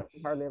whatever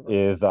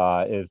is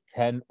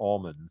 10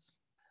 almonds.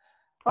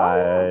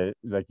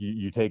 Like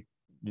you take,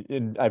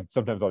 and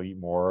sometimes I'll eat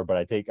more, but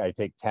I take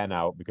 10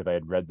 out because I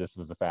had read this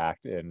was a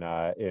fact,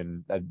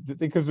 and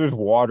because there's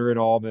water in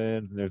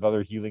almonds and there's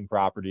other healing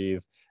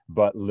properties,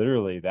 but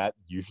literally that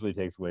usually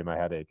takes away my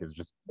headache is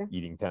just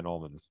eating 10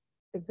 almonds.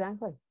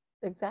 Exactly.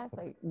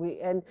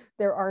 And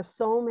there are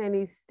so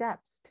many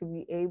steps to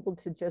be able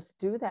to just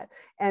do that.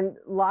 And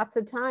lots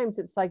of times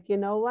it's like, you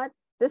know what?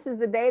 This is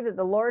the day that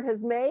the Lord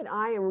has made.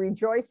 I am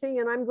rejoicing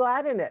and I'm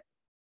glad in it.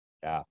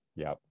 Yeah.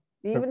 Yep.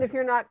 Even if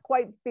you're not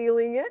quite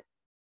feeling it.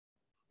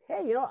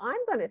 Hey,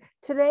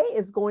 today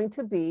is going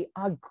to be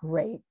a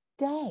great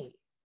day.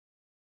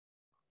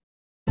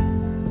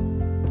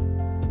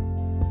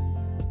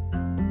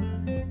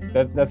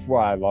 That's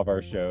why I love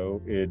our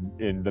show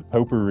in the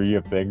potpourri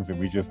of things that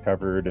we just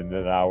covered in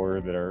an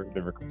hour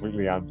that were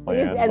completely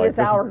unplanned. And this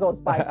hour goes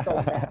by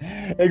so fast.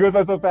 It goes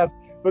by so fast.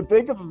 But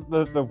think of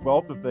the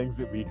wealth of things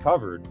that we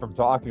covered, from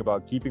talking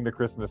about keeping the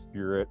Christmas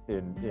spirit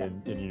in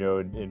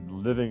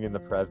living in the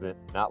present,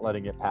 not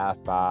letting it pass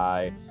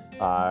by.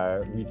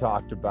 We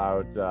talked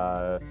about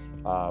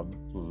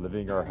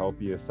living our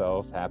healthiest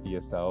selves,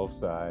 happiest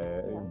selves,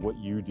 what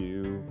you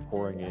do,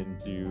 pouring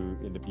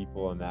into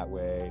people in that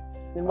way.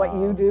 And what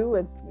you do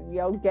is,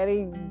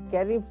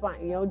 getting fun,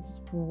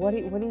 just what are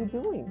you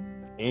doing?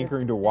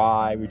 Anchoring to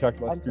why. We talked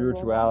about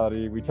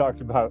spirituality. We talked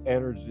about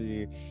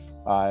energy.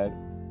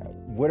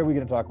 What are we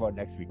going to talk about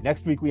next week?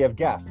 Next week we have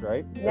guests,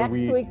 right?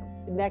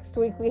 Next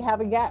week we have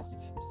a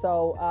guest.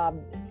 So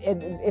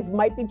it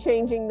might be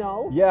changing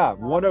though. Yeah,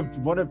 one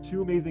of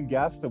 2 amazing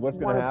guests. So what's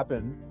going to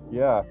happen?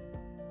 Yeah.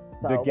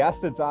 So, the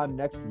guest that's on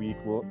next week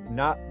will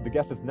not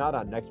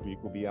on next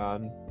week will be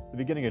on the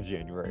beginning of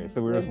January.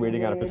 So we're just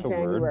waiting on official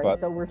word. But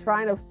so we're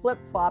trying to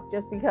flip-flop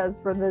just because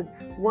for the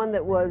one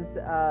that was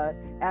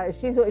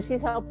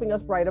she's helping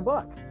us write a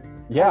book.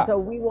 Yeah. And so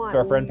we want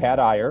our friend Pat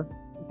Iyer.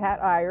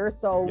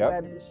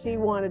 So she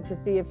wanted to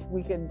see if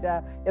we could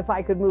if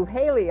I could move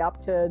Haley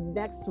up to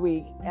next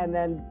week and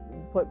then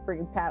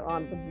bring Pat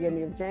on at the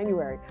beginning of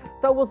January.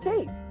 So we'll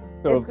see.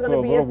 So a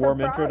little warm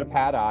intro to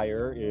Pat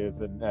Iyer is,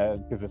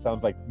 because it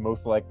sounds like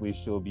most likely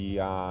she'll be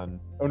on.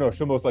 Oh no,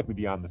 she'll most likely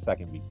be on the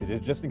second week.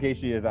 Just in case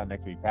she is on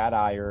next week, Pat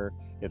Iyer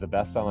is a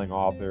best-selling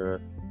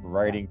author,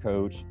 writing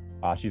coach.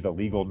 She's a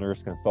legal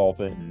nurse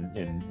consultant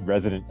and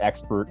resident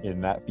expert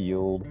in that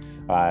field.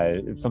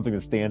 Something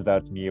that stands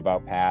out to me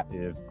about Pat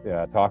is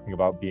talking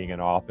about being an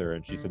author.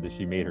 And she said that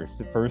she made her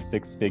first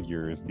 6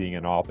 figures being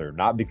an author,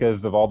 not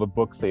because of all the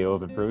book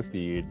sales and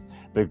proceeds,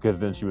 but because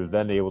then she was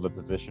then able to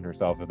position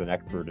herself as an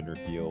expert in her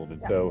field.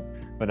 And so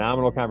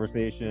phenomenal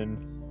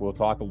conversation. We'll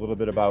talk a little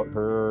bit about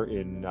her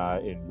in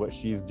what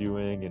she's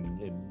doing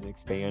and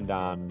expand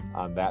on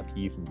that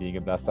piece and being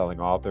a best-selling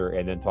author,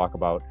 and then talk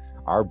about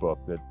our book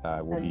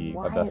that will be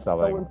a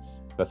best-selling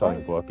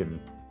book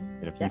and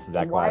a piece of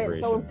that collaboration. Why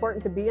it's so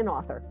important to be an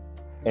author.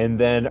 And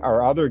then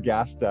our other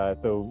guest,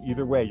 so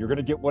either way, you're going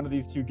to get one of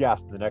these 2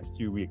 guests in the next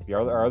 2 weeks.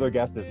 Our other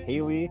guest is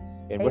Haley.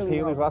 And what's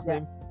Haley's last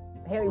name?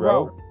 Haley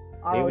Rowe.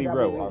 Haley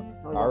Rowe.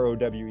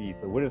 R-O-W-E.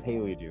 So what does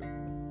Haley do?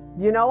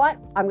 You know what?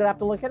 I'm going to have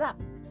to look it up.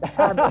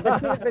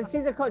 But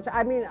she's a coach.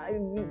 I mean,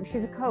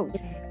 she's a coach.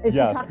 And she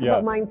talks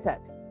about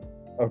mindset.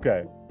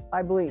 Okay.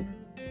 I believe.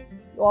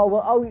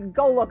 Well,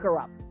 go look her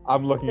up.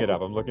 I'm looking it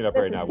up. I'm looking it up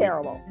right now.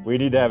 Terrible. We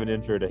need to have an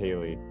intro to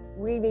Haley.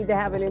 We need to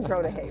have an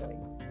intro to Haley.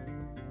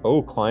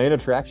 Oh, client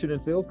attraction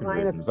and sales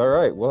conversions. All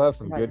right. We'll have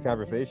some good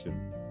conversation.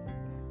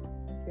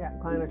 Yeah,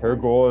 client attraction. Her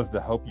goal is to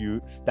help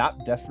you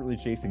stop desperately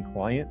chasing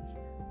clients,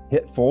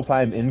 hit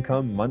full-time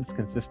income months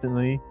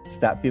consistently,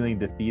 stop feeling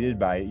defeated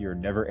by your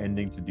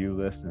never-ending to-do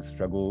list, and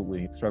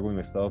struggling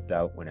with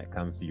self-doubt when it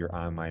comes to your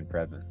online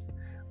presence.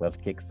 Let's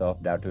kick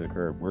self-doubt to the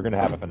curb. We're going to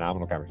have a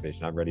phenomenal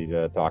conversation. I'm ready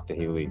to talk to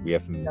Haley. We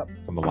have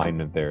some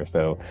alignment there.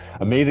 So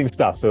amazing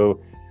stuff.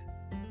 So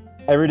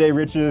Everyday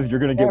Riches, you're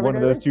going to get one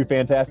of those 2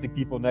 fantastic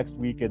people next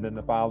week, and then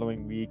the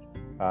following week.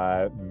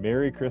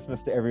 Merry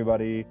Christmas to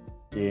everybody,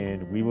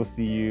 and we will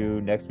see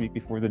you next week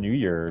before the new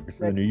year,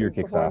 the new year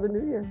kicks off. Before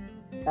the new year.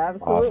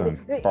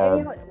 Absolutely.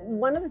 Awesome. And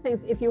one of the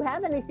things, if you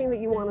have anything that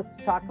you want us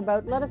to talk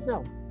about, let us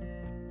know.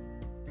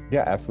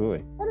 Yeah,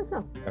 absolutely. Let us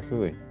know.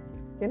 Absolutely.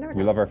 You never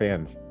We know. love our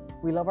fans.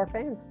 We love our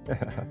fans.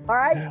 All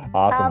right.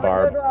 Awesome, Have a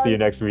Barb. good one. See you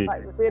next week. All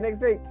right, we'll see you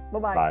next week.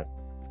 Bye-bye. Bye.